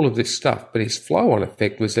all of this stuff, but his flow-on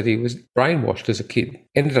effect was that he was brainwashed as a kid.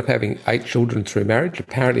 Ended up having 8 children through marriage,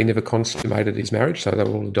 apparently never consummated his marriage, so they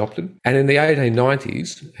were all adopted. And in the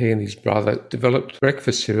 1890s, he and his brother developed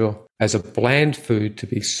breakfast cereal as a bland food to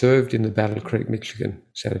be served in the Battle Creek, Michigan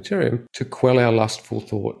Sanitarium to quell our lustful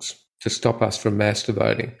thoughts, to stop us from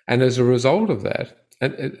masturbating. And as a result of that,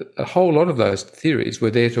 and a whole lot of those theories were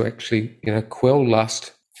there to actually, quell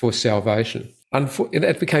lust for salvation.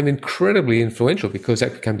 That became incredibly influential because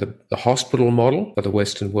that became the hospital model for the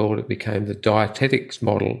Western world. It became the dietetics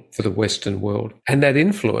model for the Western world. And that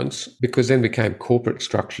influence, because then became corporate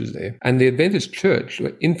structures there. And the Adventist Church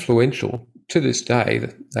were influential to this day.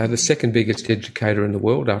 They're the second biggest educator in the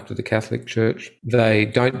world after the Catholic Church. They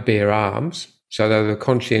don't bear arms. So they were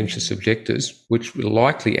conscientious objectors, which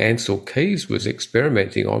likely Ansel Keys was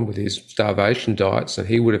experimenting on with his starvation diets, and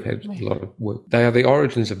he would have had a lot of work. They are the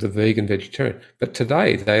origins of the vegan vegetarian. But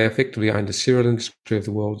today, they effectively own the cereal industry of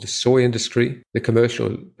the world, the soy industry, the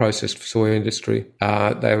commercial processed soy industry,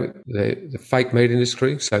 the fake meat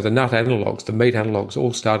industry. So the nut analogues, the meat analogues,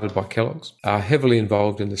 all started by Kellogg's, are heavily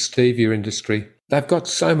involved in the stevia industry. They've got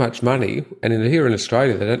so much money, and here in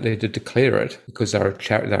Australia, they don't need to declare it because they're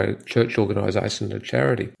a church organisation and a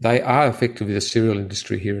charity. They are effectively the cereal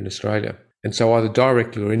industry here in Australia. And so either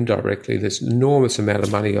directly or indirectly, there's an enormous amount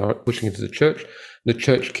of money pushing into the church. The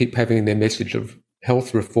church keep having their message of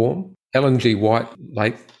health reform. Ellen G. White,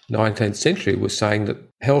 late 19th century, was saying that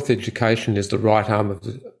health education is the right arm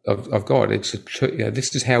of God. It's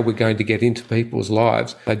this is how we're going to get into people's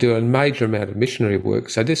lives. They do a major amount of missionary work.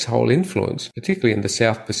 So this whole influence, particularly in the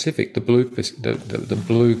South Pacific, the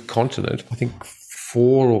blue continent, I think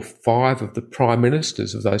 4 or 5 of the prime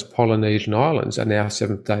ministers of those Polynesian islands are now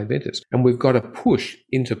Seventh-day Adventists. And we've got a push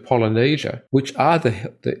into Polynesia, which are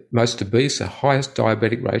the most obese, the highest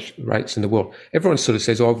diabetic rates in the world. Everyone sort of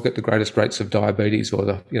says, we've got the greatest rates of diabetes,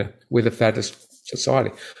 or we're the fattest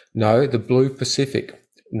society. No, the blue Pacific,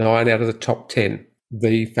 9 out of the top 10,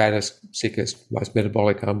 the fattest, sickest, most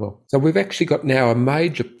metabolic unwell. So we've actually got now a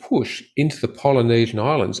major push into the Polynesian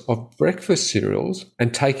islands of breakfast cereals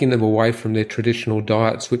and taking them away from their traditional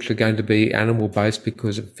diets, which are going to be animal-based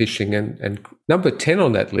because of fishing. And number 10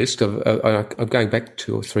 on that list, I'm going back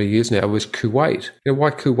 2 or 3 years now, was Kuwait. You know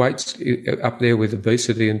why Kuwait's up there with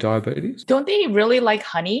obesity and diabetes? Don't they really like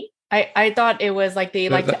honey? I thought it was like they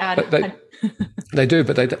like to add honey. They do,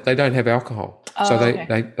 but they don't have alcohol. Oh, so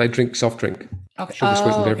okay. they drink soft drink, Okay.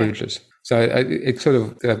 sugar-sweetened beverages. So it's sort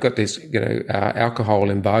of, they've got this, alcohol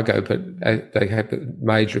embargo, but they have a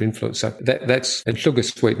major influence. So that's, and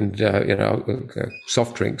sugar-sweetened,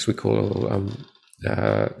 soft drinks, we call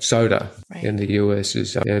soda in the US,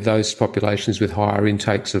 is those populations with higher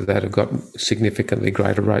intakes of that have got significantly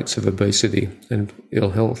greater rates of obesity and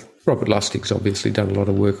ill health. Robert Lustig's obviously done a lot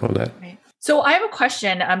of work on that. Right. So I have a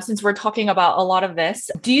question, since we're talking about a lot of this.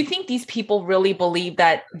 Do you think these people really believe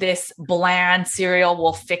that this bland cereal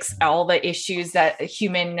will fix all the issues that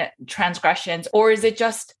human transgressions, or is it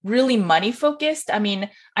just really money focused? I mean,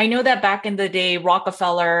 I know that back in the day,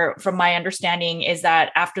 Rockefeller, from my understanding, is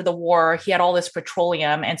that after the war, he had all this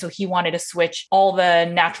petroleum. And so he wanted to switch all the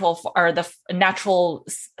natural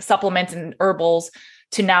supplements and herbals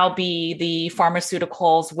to now be the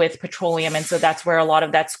pharmaceuticals with petroleum. And so that's where a lot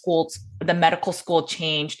of the medical school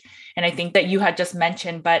changed. And I think that you had just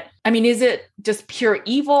mentioned, but I mean, is it just pure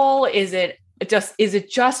evil? Is it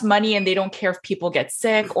just money and they don't care if people get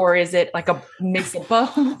sick, or is it like a mix of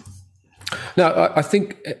both? No, I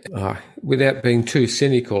think without being too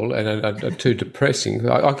cynical and too depressing,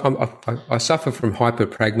 I suffer from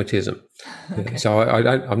hyper-pragmatism. Okay. So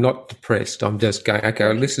I'm not depressed. I'm just going,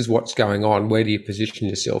 okay, this is what's going on. Where do you position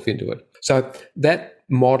yourself into it? So that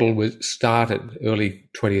model was started early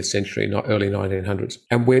 20th century, not early 1900s.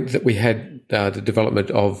 And we had the development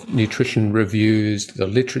of nutrition reviews, the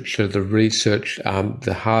literature, the research,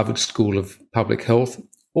 the Harvard School of Public Health,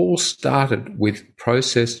 all started with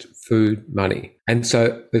processed food money. And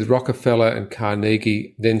so with Rockefeller and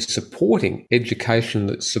Carnegie then supporting education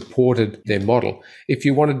that supported their model, if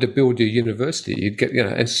you wanted to build your university, you'd get,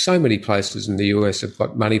 and so many places in the US have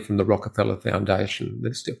got money from the Rockefeller Foundation.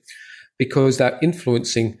 Because they're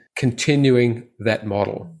influencing, continuing that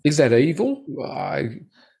model. Is that evil?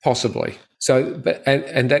 Possibly. So,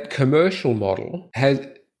 and that commercial model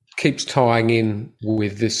keeps tying in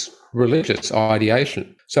with this religious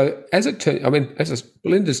ideation. So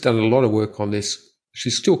Belinda's done a lot of work on this.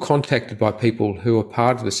 She's still contacted by people who are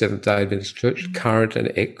part of the Seventh-day Adventist Church, current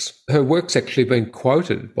and ex. Her work's actually been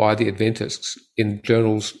quoted by the Adventists in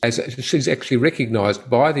journals as she's actually recognised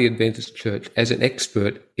by the Adventist Church as an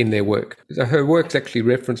expert in their work. So her work's actually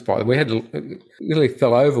referenced by them. We really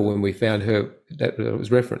fell over when we found her that it was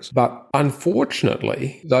referenced. But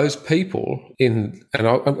unfortunately, those people I'm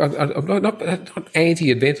not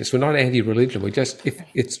anti-Adventist, we're not anti-religion. We just, if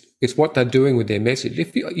it's what they're doing with their message.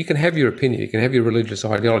 If you can have your opinion, you can have your religious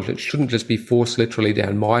ideology. It shouldn't just be forced literally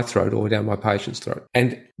down my throat or down my patient's throat.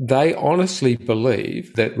 And they honestly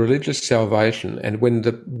believe that religious salvation, and when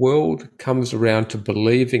the world comes around to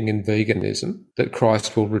believing in veganism, that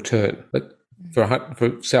Christ will return. But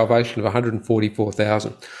for salvation of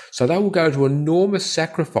 144,000. So they will go to enormous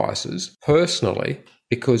sacrifices personally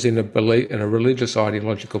because in a religious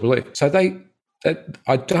ideological belief. So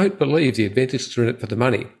I don't believe the Adventists are in it for the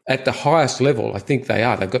money. At the highest level, I think they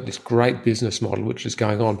are. They've got this great business model which is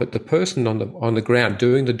going on. But the person on the ground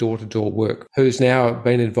doing the door-to-door work, who's now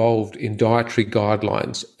been involved in dietary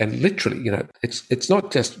guidelines, and literally, it's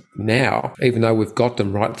not just now, even though we've got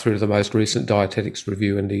them right through to the most recent dietetics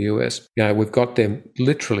review in the US. We've got them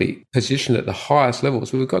literally positioned at the highest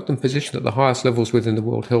levels. We've got them positioned at the highest levels within the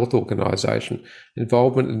World Health Organization,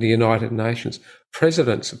 involvement in the United Nations,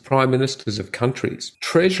 presidents, prime ministers of countries,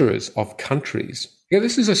 treasurers of countries.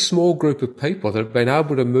 This is a small group of people that have been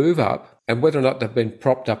able to move up, and whether or not they've been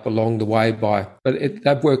propped up along the way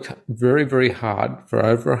they've worked very, very hard for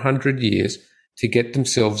over 100 years to get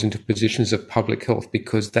themselves into positions of public health,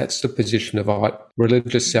 because that's the position of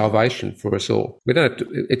religious salvation for us all. We don't have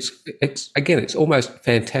to, it's almost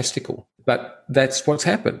fantastical, but that's what's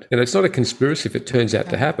happened. It's not a conspiracy if it turns out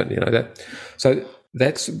to happen, So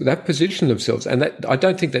that position themselves, and that I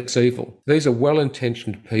don't think that's evil. These are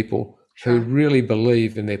well-intentioned people who really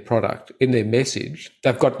believe in their product, in their message.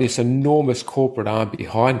 They've got this enormous corporate arm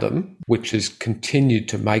behind them, which has continued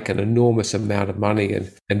to make an enormous amount of money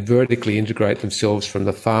and vertically integrate themselves from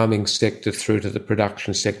the farming sector through to the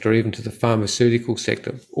production sector, even to the pharmaceutical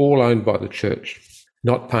sector, all owned by the church.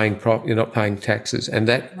 Not paying you're not paying taxes, and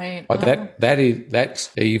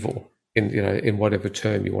that's evil. In whatever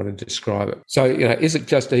term you want to describe it. So, is it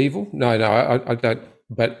just evil? No, I don't.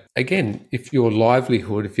 But again, if your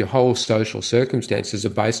livelihood, if your whole social circumstances are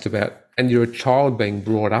based about, and you're a child being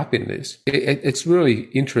brought up in this, it's really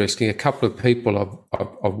interesting. A couple of people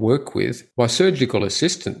I've worked with, my surgical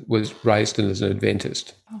assistant was raised as an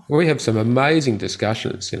Adventist. We have some amazing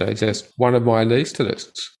discussions. Just one of my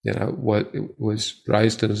anaesthetists, was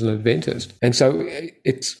raised as an Adventist, and so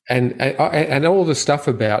and all the stuff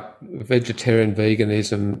about vegetarian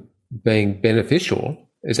veganism being beneficial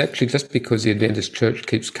is actually just because the Adventist Church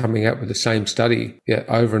keeps coming out with the same study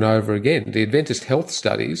over and over again. The Adventist health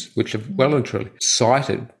studies, which have well and truly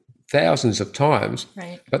cited thousands of times,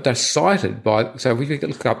 but they're cited by, so if you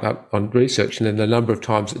look up on research and then the number of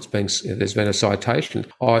times there's been a citation,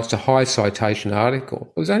 it's a high citation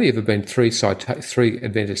article. There's only ever been three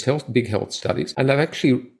Adventist big health studies, and they've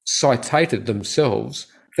actually cited themselves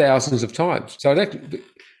thousands of times. So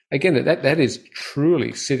again, that is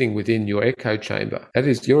truly sitting within your echo chamber. That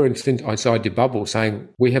is, you're inside your bubble saying,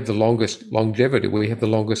 we have the longest longevity.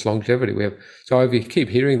 So if you keep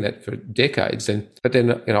hearing that for decades, but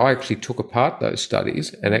then I actually took apart those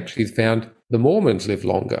studies and actually found the Mormons live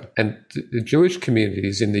longer, and the Jewish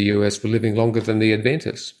communities in the US were living longer than the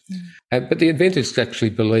Adventists. But the Adventists actually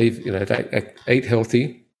believe, they eat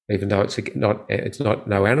healthy, even though it's not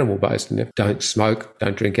no animal based in it. Don't smoke,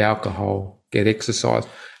 don't drink alcohol, get exercise.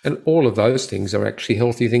 And all of those things are actually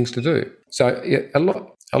healthy things to do. So a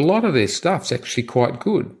lot of their stuff's actually quite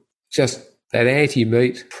good. Just that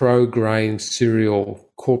anti-meat, pro-grain, cereal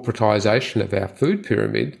corporatization of our food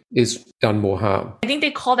pyramid is done more harm. I think they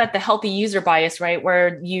call that the healthy user bias, right?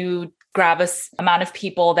 Where you grab amount of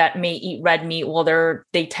people that may eat red meat. Well,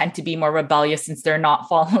 they tend to be more rebellious since they're not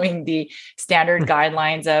following the standard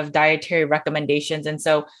guidelines of dietary recommendations. And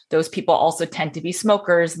so those people also tend to be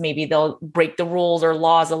smokers. Maybe they'll break the rules or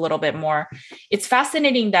laws a little bit more. It's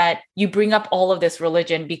fascinating that you bring up all of this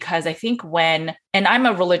religion, because I think when and I'm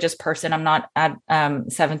a religious person. I'm not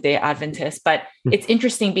Seventh-day Adventist, but it's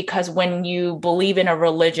interesting because when you believe in a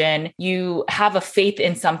religion, you have a faith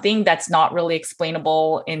in something that's not really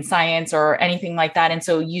explainable in science or anything like that. And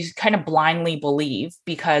so you kind of blindly believe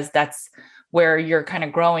because that's where you're kind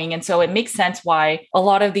of growing. And so it makes sense why a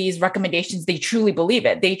lot of these recommendations, they truly believe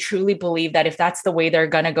it. They truly believe that if that's the way they're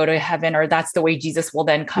going to go to heaven, or that's the way Jesus will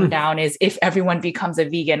then come down, is if everyone becomes a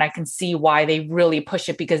vegan. I can see why they really push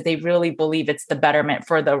it, because they really believe it's the betterment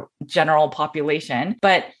for the general population.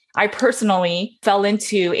 But I personally fell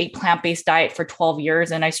into a plant-based diet for 12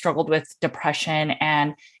 years, and I struggled with depression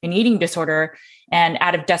and an eating disorder. And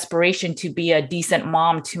out of desperation to be a decent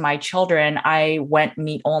mom to my children, I went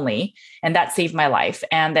meat only, and that saved my life.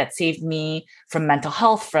 And that saved me from mental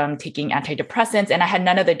health, from taking antidepressants. And I had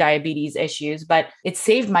none of the diabetes issues, but it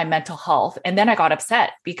saved my mental health. And then I got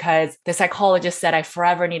upset because the psychologist said I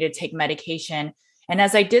forever needed to take medication. And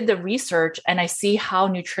as I did the research and I see how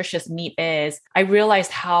nutritious meat is, I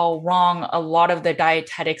realized how wrong a lot of the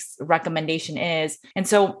dietetics recommendation is. And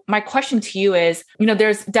so my question to you is,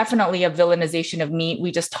 there's definitely a villainization of meat.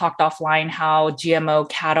 We just talked offline how GMO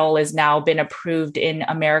cattle has now been approved in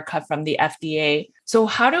America from the FDA. So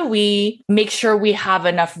how do we make sure we have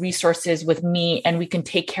enough resources with meat and we can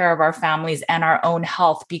take care of our families and our own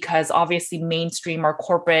health? Because obviously mainstream or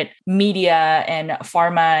corporate media and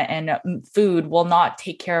pharma and food will not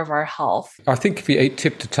take care of our health. I think if you eat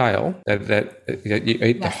tip to tail, that you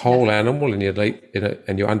eat the whole animal and you eat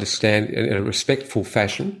and you understand in a respectful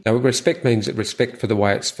fashion. Now, respect means respect for the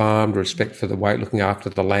way it's farmed, respect for the way looking after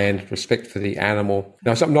the land, respect for the animal.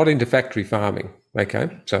 Now, so I'm not into factory farming. Okay.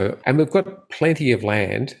 So, and we've got plenty of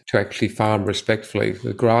land to actually farm respectfully.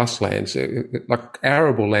 The grasslands, like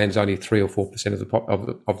arable land's only 3 or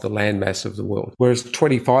 4% of the land mass of the world, whereas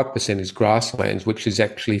 25% is grasslands, which is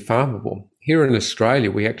actually farmable. Here in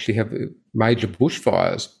Australia, we actually have major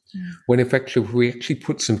bushfires. When if we actually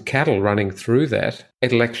put some cattle running through that,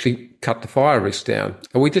 it'll actually cut the fire risk down.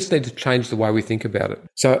 And we just need to change the way we think about it.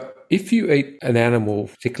 So if you eat an animal,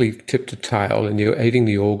 particularly tip to tail, and you're eating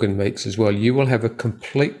the organ meats as well, you will have a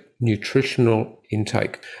complete nutritional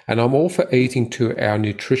intake. And I'm all for eating to our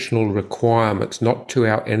nutritional requirements, not to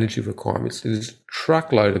our energy requirements. There's a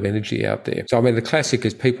truckload of energy out there. So, I mean, the classic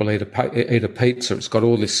is people eat a pizza. It's got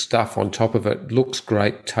all this stuff on top of it. Looks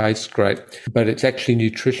great, tastes great, but it's actually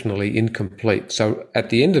nutritionally incomplete. So at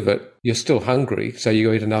the end of it, you're still hungry, so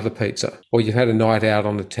you eat another pizza. Or you've had a night out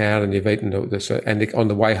on the town and you've eaten this, and on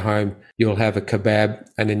the way home, you'll have a kebab,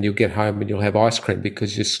 and then you'll get home and you'll have ice cream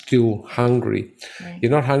because you're still hungry. Right.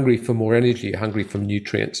 You're not hungry for more energy, you're hungry for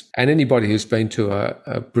nutrients. And anybody who's been to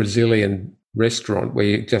a Brazilian restaurant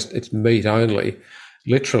where it's meat only,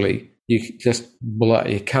 literally, you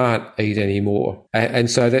can't eat anymore. And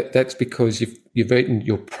so that's because you've eaten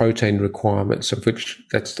your protein requirements, of which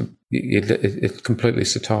it's completely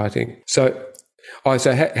satiating. So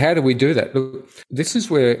how do we do that? Look, this is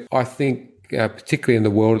where I think, particularly in the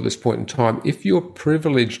world at this point in time, if you're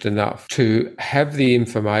privileged enough to have the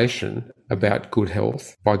information about good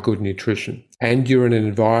health by good nutrition, and you're in an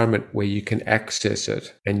environment where you can access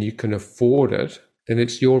it and you can afford it, then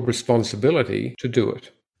it's your responsibility to do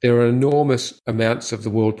it. There are enormous amounts of the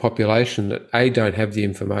world population that don't have the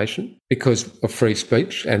information because of free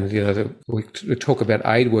speech. And, we talk about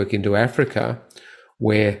aid work into Africa,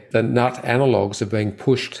 where the nut analogues are being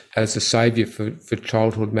pushed as a saviour for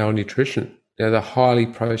childhood malnutrition. The highly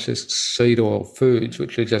processed seed oil foods,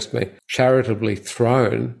 which are just being charitably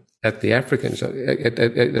thrown at the Africans,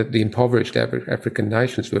 at the impoverished African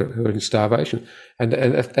nations who are in starvation. And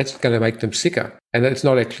that's going to make them sicker. And it's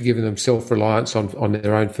not actually giving them self-reliance on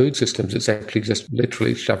their own food systems. It's actually just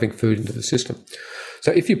literally shoving food into the system.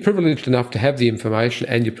 So if you're privileged enough to have the information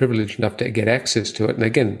and you're privileged enough to get access to it, and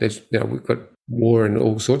again, we've got war in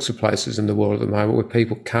all sorts of places in the world at the moment where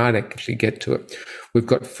people can't actually get to it. We've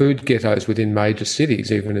got food ghettos within major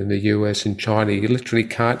cities, even in the US and China. You literally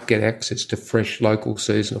can't get access to fresh, local,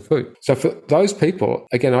 seasonal food. So for those people,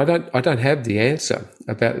 again, I don't have the answer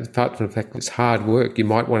apart from the fact that it's hard work. You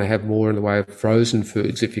might want to have more in the way of frozen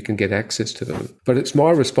foods if you can get access to them. But it's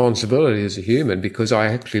my responsibility as a human, because I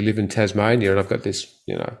actually live in Tasmania and I've got this,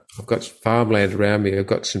 I've got farmland around me. I've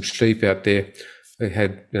got some sheep out there. They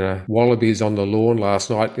had, wallabies on the lawn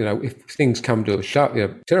last night. If things come to a shut,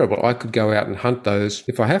 terrible, I could go out and hunt those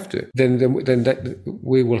if I have to. Then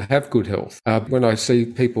we will have good health. When I see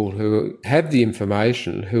people who have the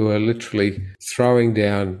information, who are literally throwing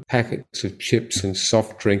down packets of chips and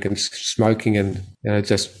soft drink and smoking and,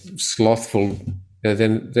 just slothful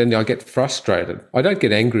then I get frustrated. I don't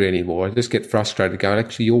get angry anymore. I just get frustrated going,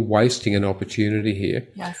 actually, you're wasting an opportunity here.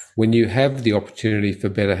 Yes. When you have the opportunity for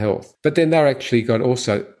better health. But then they're actually got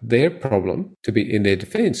also their problem to be in their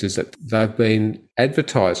defense is that they've been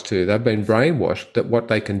advertised to, they've been brainwashed that what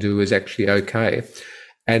they can do is actually okay.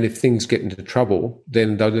 And if things get into trouble,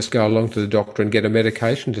 then they'll just go along to the doctor and get a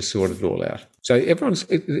medication to sort it all out. So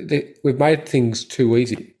we've made things too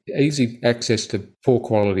easy. Easy access to poor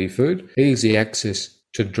quality food, easy access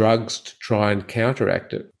to drugs to try and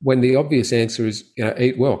counteract it. When the obvious answer is,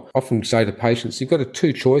 eat well. I often say to patients, you've got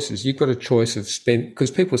two choices. You've got a choice of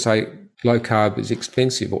because people say low carb is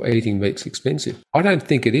expensive or eating meat's expensive. I don't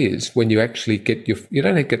think it is when you actually you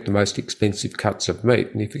don't get the most expensive cuts of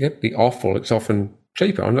meat. And if you get the offal, it's often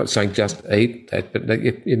cheaper. I'm not saying just eat that, but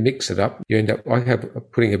if you mix it up, you end up, I have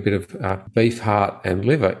putting a bit of beef heart and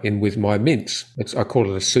liver in with my mince. I call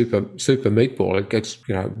it a super meatball. It gets,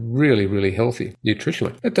 really, really healthy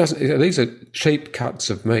nutritionally. These are cheap cuts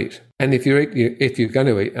of meat. And if you're going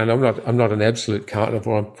to eat, and I'm not an absolute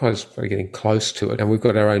carnivore, I'm probably getting close to it. And we've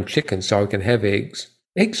got our own chicken, so I can have eggs.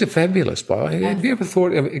 Eggs are fabulous, by the way. Have you ever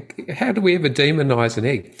thought, how do we ever demonize an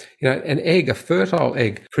egg? An egg, a fertile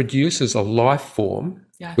egg, produces a life form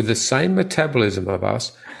with the same metabolism of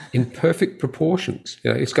us in perfect proportions.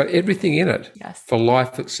 It's got everything in it for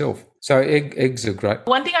life itself. So eggs are great.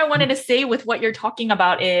 One thing I wanted to say with what you're talking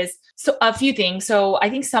about is a few things. So I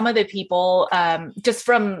think some of the people, just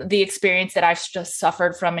from the experience that I've just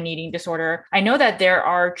suffered from an eating disorder, I know that there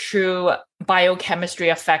are true biochemistry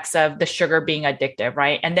effects of the sugar being addictive,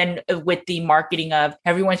 right? And then with the marketing of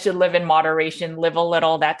everyone should live in moderation, live a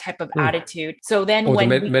little, that type of attitude. So then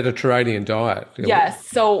Mediterranean diet. Yes.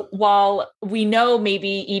 So while we know maybe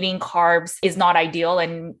eating carbs is not ideal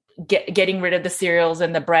and getting rid of the cereals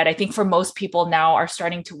and the bread, I think for most people now are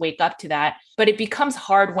starting to wake up to that. But it becomes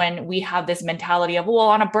hard when we have this mentality of, well,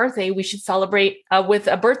 on a birthday, we should celebrate with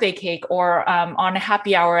a birthday cake, or on a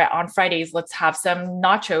happy hour on Fridays, let's have some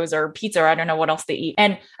nachos or pizza, or I don't know what else they eat.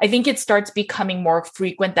 And I think it starts becoming more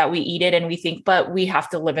frequent that we eat it and we think, but we have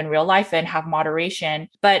to live in real life and have moderation.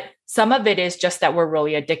 But some of it is just that we're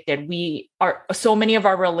really addicted. So many of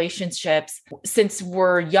our relationships, since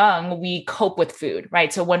we're young, we cope with food,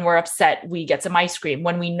 right? So when we're upset, we get some ice cream.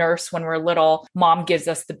 When we nurse, when we're little, mom gives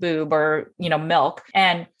us the boob or, milk.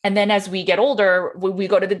 And then as we get older, we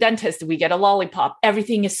go to the dentist, we get a lollipop.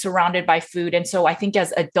 Everything is surrounded by food. And so I think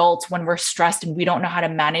as adults, when we're stressed and we don't know how to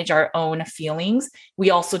manage our own feelings, we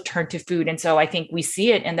also turn to food. And so I think we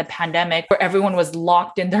see it in the pandemic where everyone was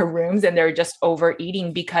locked in their rooms and they're just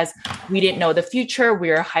overeating because we didn't know the future. We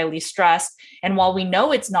were highly stressed. And while we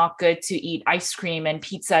know it's not good to eat ice cream and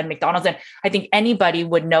pizza and McDonald's, and I think anybody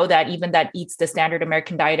would know that even that eats the standard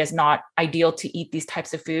American diet is not ideal to eat these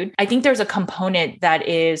types of food, I think there's a component that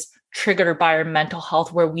is triggered by our mental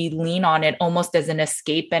health where we lean on it almost as an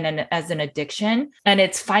escape and as an addiction. And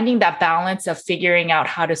it's finding that balance of figuring out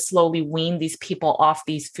how to slowly wean these people off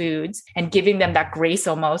these foods and giving them that grace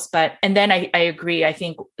almost. And then I agree. I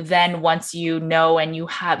think then once you know and you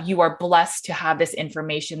are blessed to have this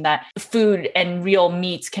information that food and real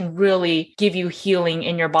meats can really give you healing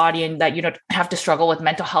in your body and that you don't have to struggle with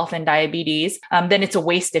mental health and diabetes, then it's a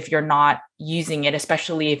waste if you're not using it,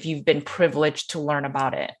 especially if you've been privileged to learn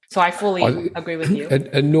about it. So I fully agree with you. An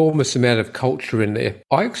enormous amount of culture in there.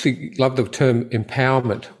 I actually love the term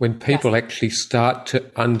empowerment when people actually start to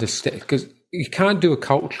understand, because you can't do a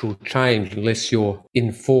cultural change unless you're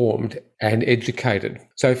informed and educated.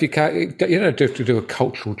 So if you don't have to do a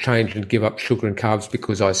cultural change and give up sugar and carbs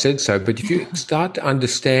because I said so, but if you start to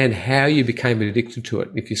understand how you became addicted to it,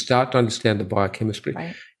 if you start to understand the biochemistry,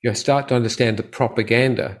 you start to understand the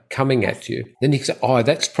propaganda coming at you, then you can say, oh,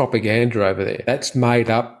 that's propaganda over there. That's made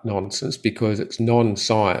up nonsense because it's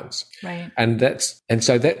non-science. Right. And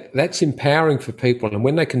so that's empowering for people. And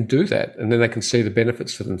when they can do that and then they can see the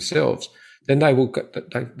benefits for themselves, then they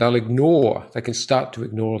can start to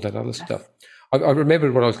ignore that other stuff. I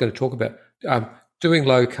remembered what I was going to talk about. Doing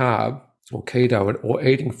low carb or keto or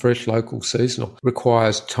eating fresh, local, seasonal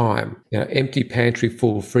requires time. Empty pantry,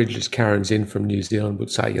 full fridge, as Karen Zinn from New Zealand would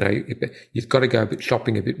say. You've got to go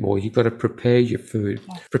shopping a bit more. You've got to prepare your food.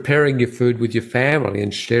 Preparing your food with your family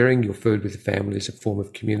and sharing your food with the family is a form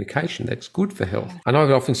of communication. That's good for health. And I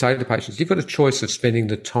would often say to patients, you've got a choice of spending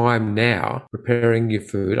the time now preparing your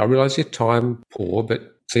food. I realise you're time poor,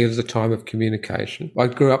 but see it as a time of communication. I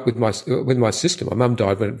grew up with my sister. My mum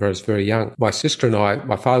died when I was very young. My sister and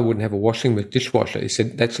my father wouldn't have a dishwasher. He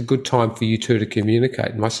said, that's a good time for you two to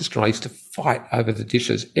communicate. And my sister and I used to fight over the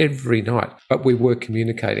dishes every night, but we were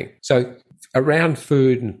communicating. So around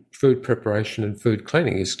food and food preparation and food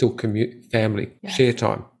cleaning is still family share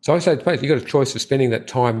time. So I say to parents, you've got a choice of spending that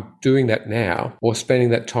time doing that now or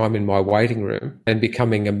spending that time in my waiting room and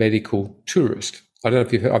becoming a medical tourist. I don't know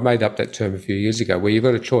if you've heard, I made up that term a few years ago, where you've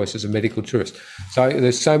got a choice as a medical tourist. So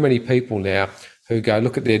there's so many people now who go,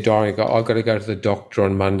 look at their diary and go, I've got to go to the doctor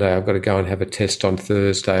on Monday. I've got to go and have a test on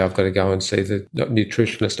Thursday. I've got to go and see the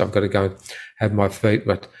nutritionist. I've got to go and have my feet.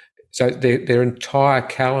 But so their entire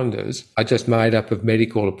calendars are just made up of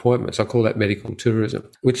medical appointments. I call that medical tourism,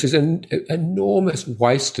 which is an enormous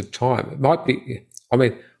waste of time. It might be,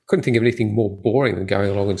 couldn't think of anything more boring than going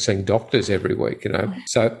along and seeing doctors every week,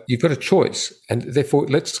 So you've got a choice. And therefore,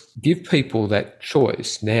 let's give people that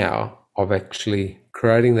choice now of actually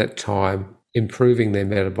creating that time, improving their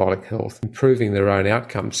metabolic health, improving their own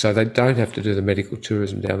outcomes so they don't have to do the medical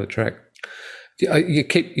tourism down the track.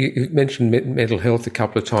 You mentioned mental health a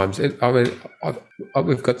couple of times.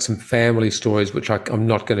 We've got some family stories which I'm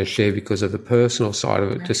not going to share because of the personal side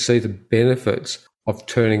of it, to see the benefits of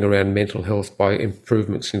turning around mental health by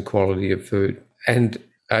improvements in quality of food. And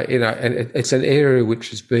it's an area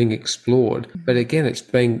which is being explored, but again, it's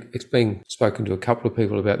being spoken to a couple of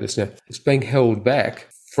people about this now. It's being held back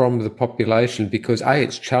from the population because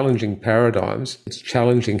it's challenging paradigms, it's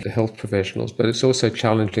challenging the health professionals, but it's also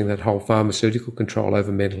challenging that whole pharmaceutical control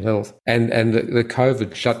over mental health. And the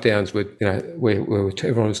COVID shutdowns where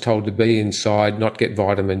everyone was told to be inside, not get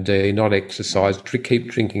vitamin D, not exercise, keep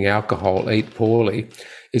drinking alcohol, eat poorly.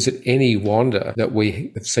 Is it any wonder that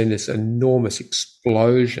we have seen this enormous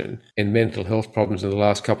explosion in mental health problems in the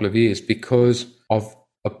last couple of years because of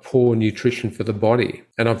a poor nutrition for the body?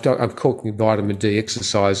 And I'm talking vitamin D,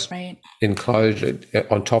 exercise, enclosure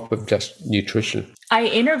on top of just nutrition. I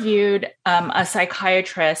interviewed a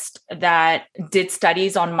psychiatrist that did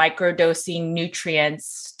studies on microdosing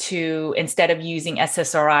nutrients instead of using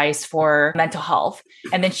SSRIs for mental health.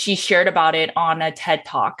 And then she shared about it on a TED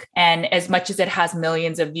Talk. And as much as it has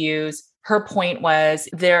millions of views, her point was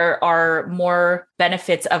there are more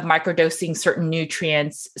benefits of microdosing certain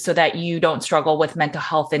nutrients so that you don't struggle with mental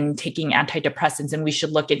health and taking antidepressants, and we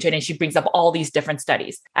should look into it. And she brings up all these different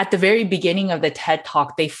studies. At the very beginning of the TED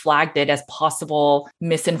Talk, they flagged it as possible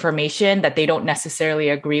misinformation, that they don't necessarily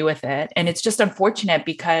agree with it. And it's just unfortunate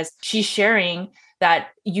because she's sharing that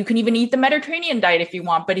you can even eat the Mediterranean diet if you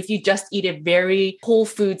want, but if you just eat a very whole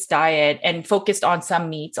foods diet and focused on some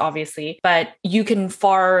meats, obviously, but you can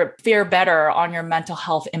fare better on your mental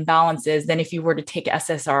health imbalances than if you were to take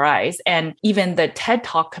SSRIs. And even the TED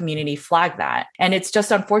Talk community flagged that. And it's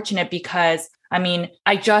just unfortunate because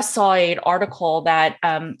I just saw an article that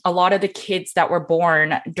a lot of the kids that were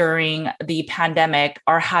born during the pandemic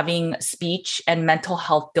are having speech and mental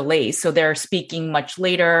health delays. So they're speaking much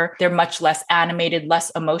later. They're much less animated,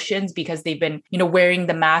 less emotions because they've been, wearing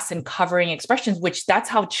the mask and covering expressions, which that's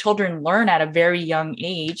how children learn at a very young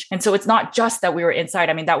age. And so it's not just that we were inside.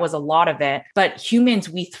 That was a lot of it. But humans,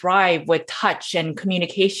 we thrive with touch and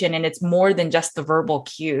communication, and it's more than just the verbal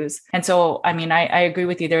cues. And so, I agree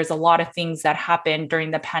with you. There's a lot of things that happened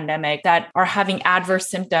during the pandemic that are having adverse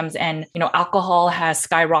symptoms. And, alcohol has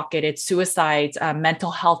skyrocketed, suicides,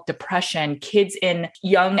 mental health, depression, kids in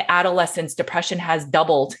young adolescents, depression has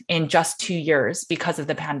doubled in just 2 years because of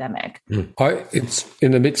the pandemic. It's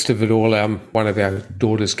in the midst of it all. One of our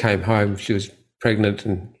daughters came home. She was pregnant,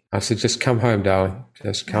 and I said, just come home, darling.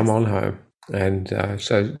 Just come on home. And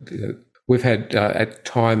we've had, at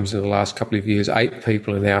times in the last couple of years, 8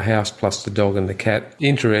 people in our house, plus the dog and the cat.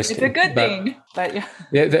 Interesting. It's a good thing. But yeah.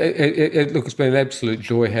 It's been an absolute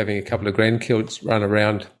joy having a couple of grandkids run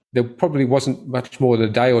around. There probably wasn't much more than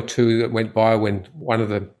a day or two that went by when one of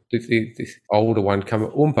the older one come,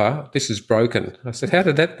 Oompa, this is broken. I said, how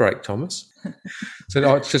did that break, Thomas? I said,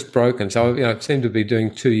 it's just broken. So, I seem to be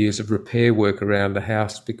doing 2 years of repair work around the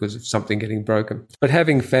house because of something getting broken. But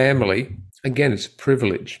having family, again, it's a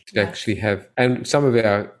privilege to actually have. And some of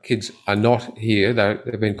our kids are not here.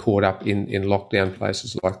 They've been caught up in lockdown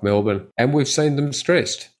places like Melbourne, and we've seen them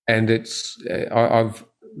stressed. And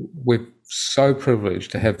we're so privileged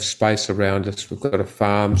to have space around us. We've got a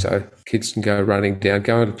farm so kids can go running down,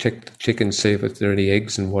 go and check the chickens, see if there are any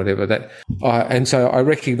eggs and whatever. And so I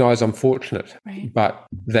recognise I'm fortunate, but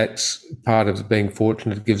that's part of being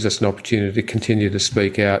fortunate. It gives us an opportunity to continue to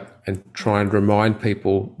speak out and try and remind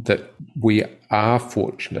people that we are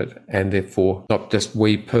fortunate, and therefore not just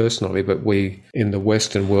we personally, but we in the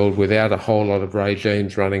Western world, without a whole lot of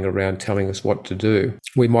regimes running around telling us what to do.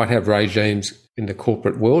 We might have regimes in the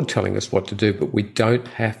corporate world telling us what to do, but we don't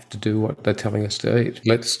have to do what they're telling us to eat.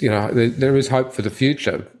 There is hope for the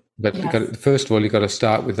future, but first of all, you've got to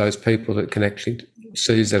start with those people that can actually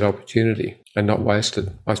seize that opportunity and not waste it.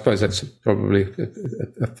 I suppose that's probably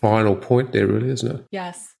a final point there, really, isn't it?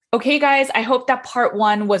 Yes. Okay, guys, I hope that part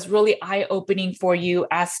 1 was really eye-opening for you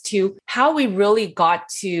as to how we really got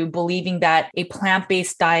to believing that a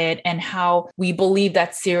plant-based diet and how we believe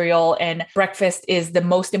that cereal and breakfast is the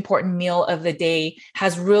most important meal of the day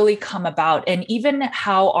has really come about. And even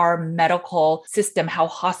how our medical system, how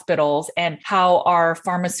hospitals and how our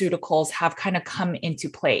pharmaceuticals have kind of come into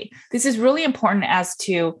play. This is really important as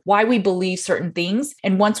to why we believe certain things.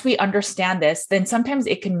 And once we understand this, then sometimes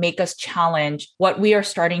it can make us challenge what we are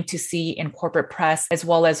starting to see in corporate press, as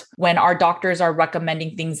well as when our doctors are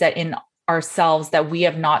recommending things that in ourselves that we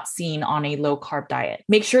have not seen on a low carb diet.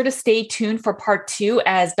 Make sure to stay tuned for part 2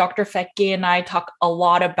 as Dr. Fekke and I talk a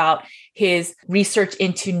lot about his research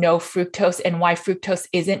into no fructose and why fructose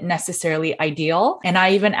isn't necessarily ideal. And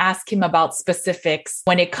I even ask him about specifics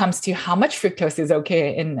when it comes to how much fructose is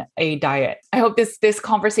okay in a diet. I hope this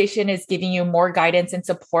conversation is giving you more guidance and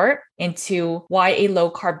support into why a low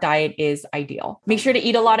carb diet is ideal. Make sure to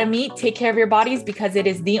eat a lot of meat, take care of your bodies because it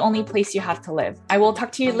is the only place you have to live. I will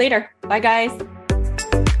talk to you later. Bye, guys.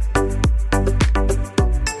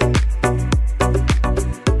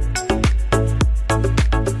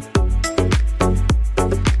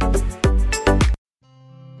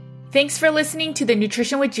 Thanks for listening to the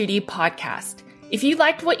Nutrition with Judy podcast. If you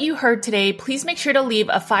liked what you heard today, please make sure to leave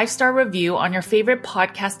a 5-star review on your favorite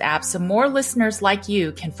podcast app so more listeners like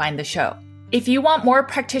you can find the show. If you want more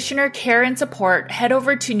practitioner care and support, head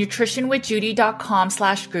over to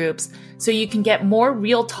nutritionwithjudy.com/groups so you can get more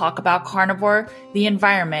real talk about carnivore, the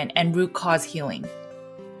environment, and root cause healing.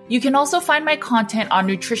 You can also find my content on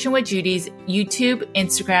Nutrition with Judy's YouTube,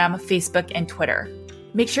 Instagram, Facebook, and Twitter.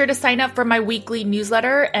 Make sure to sign up for my weekly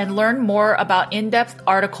newsletter and learn more about in-depth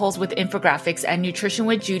articles with infographics at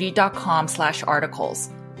nutritionwithjudy.com/articles.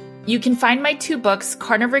 You can find my 2 books,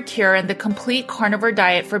 Carnivore Cure and The Complete Carnivore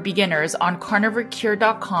Diet for Beginners on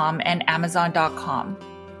carnivorecure.com and amazon.com.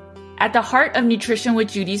 At the heart of Nutrition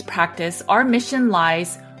with Judy's practice, our mission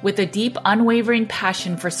lies with a deep, unwavering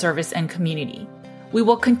passion for service and community. We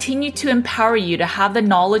will continue to empower you to have the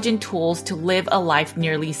knowledge and tools to live a life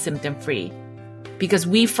nearly symptom-free, because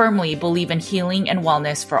we firmly believe in healing and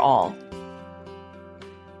wellness for all.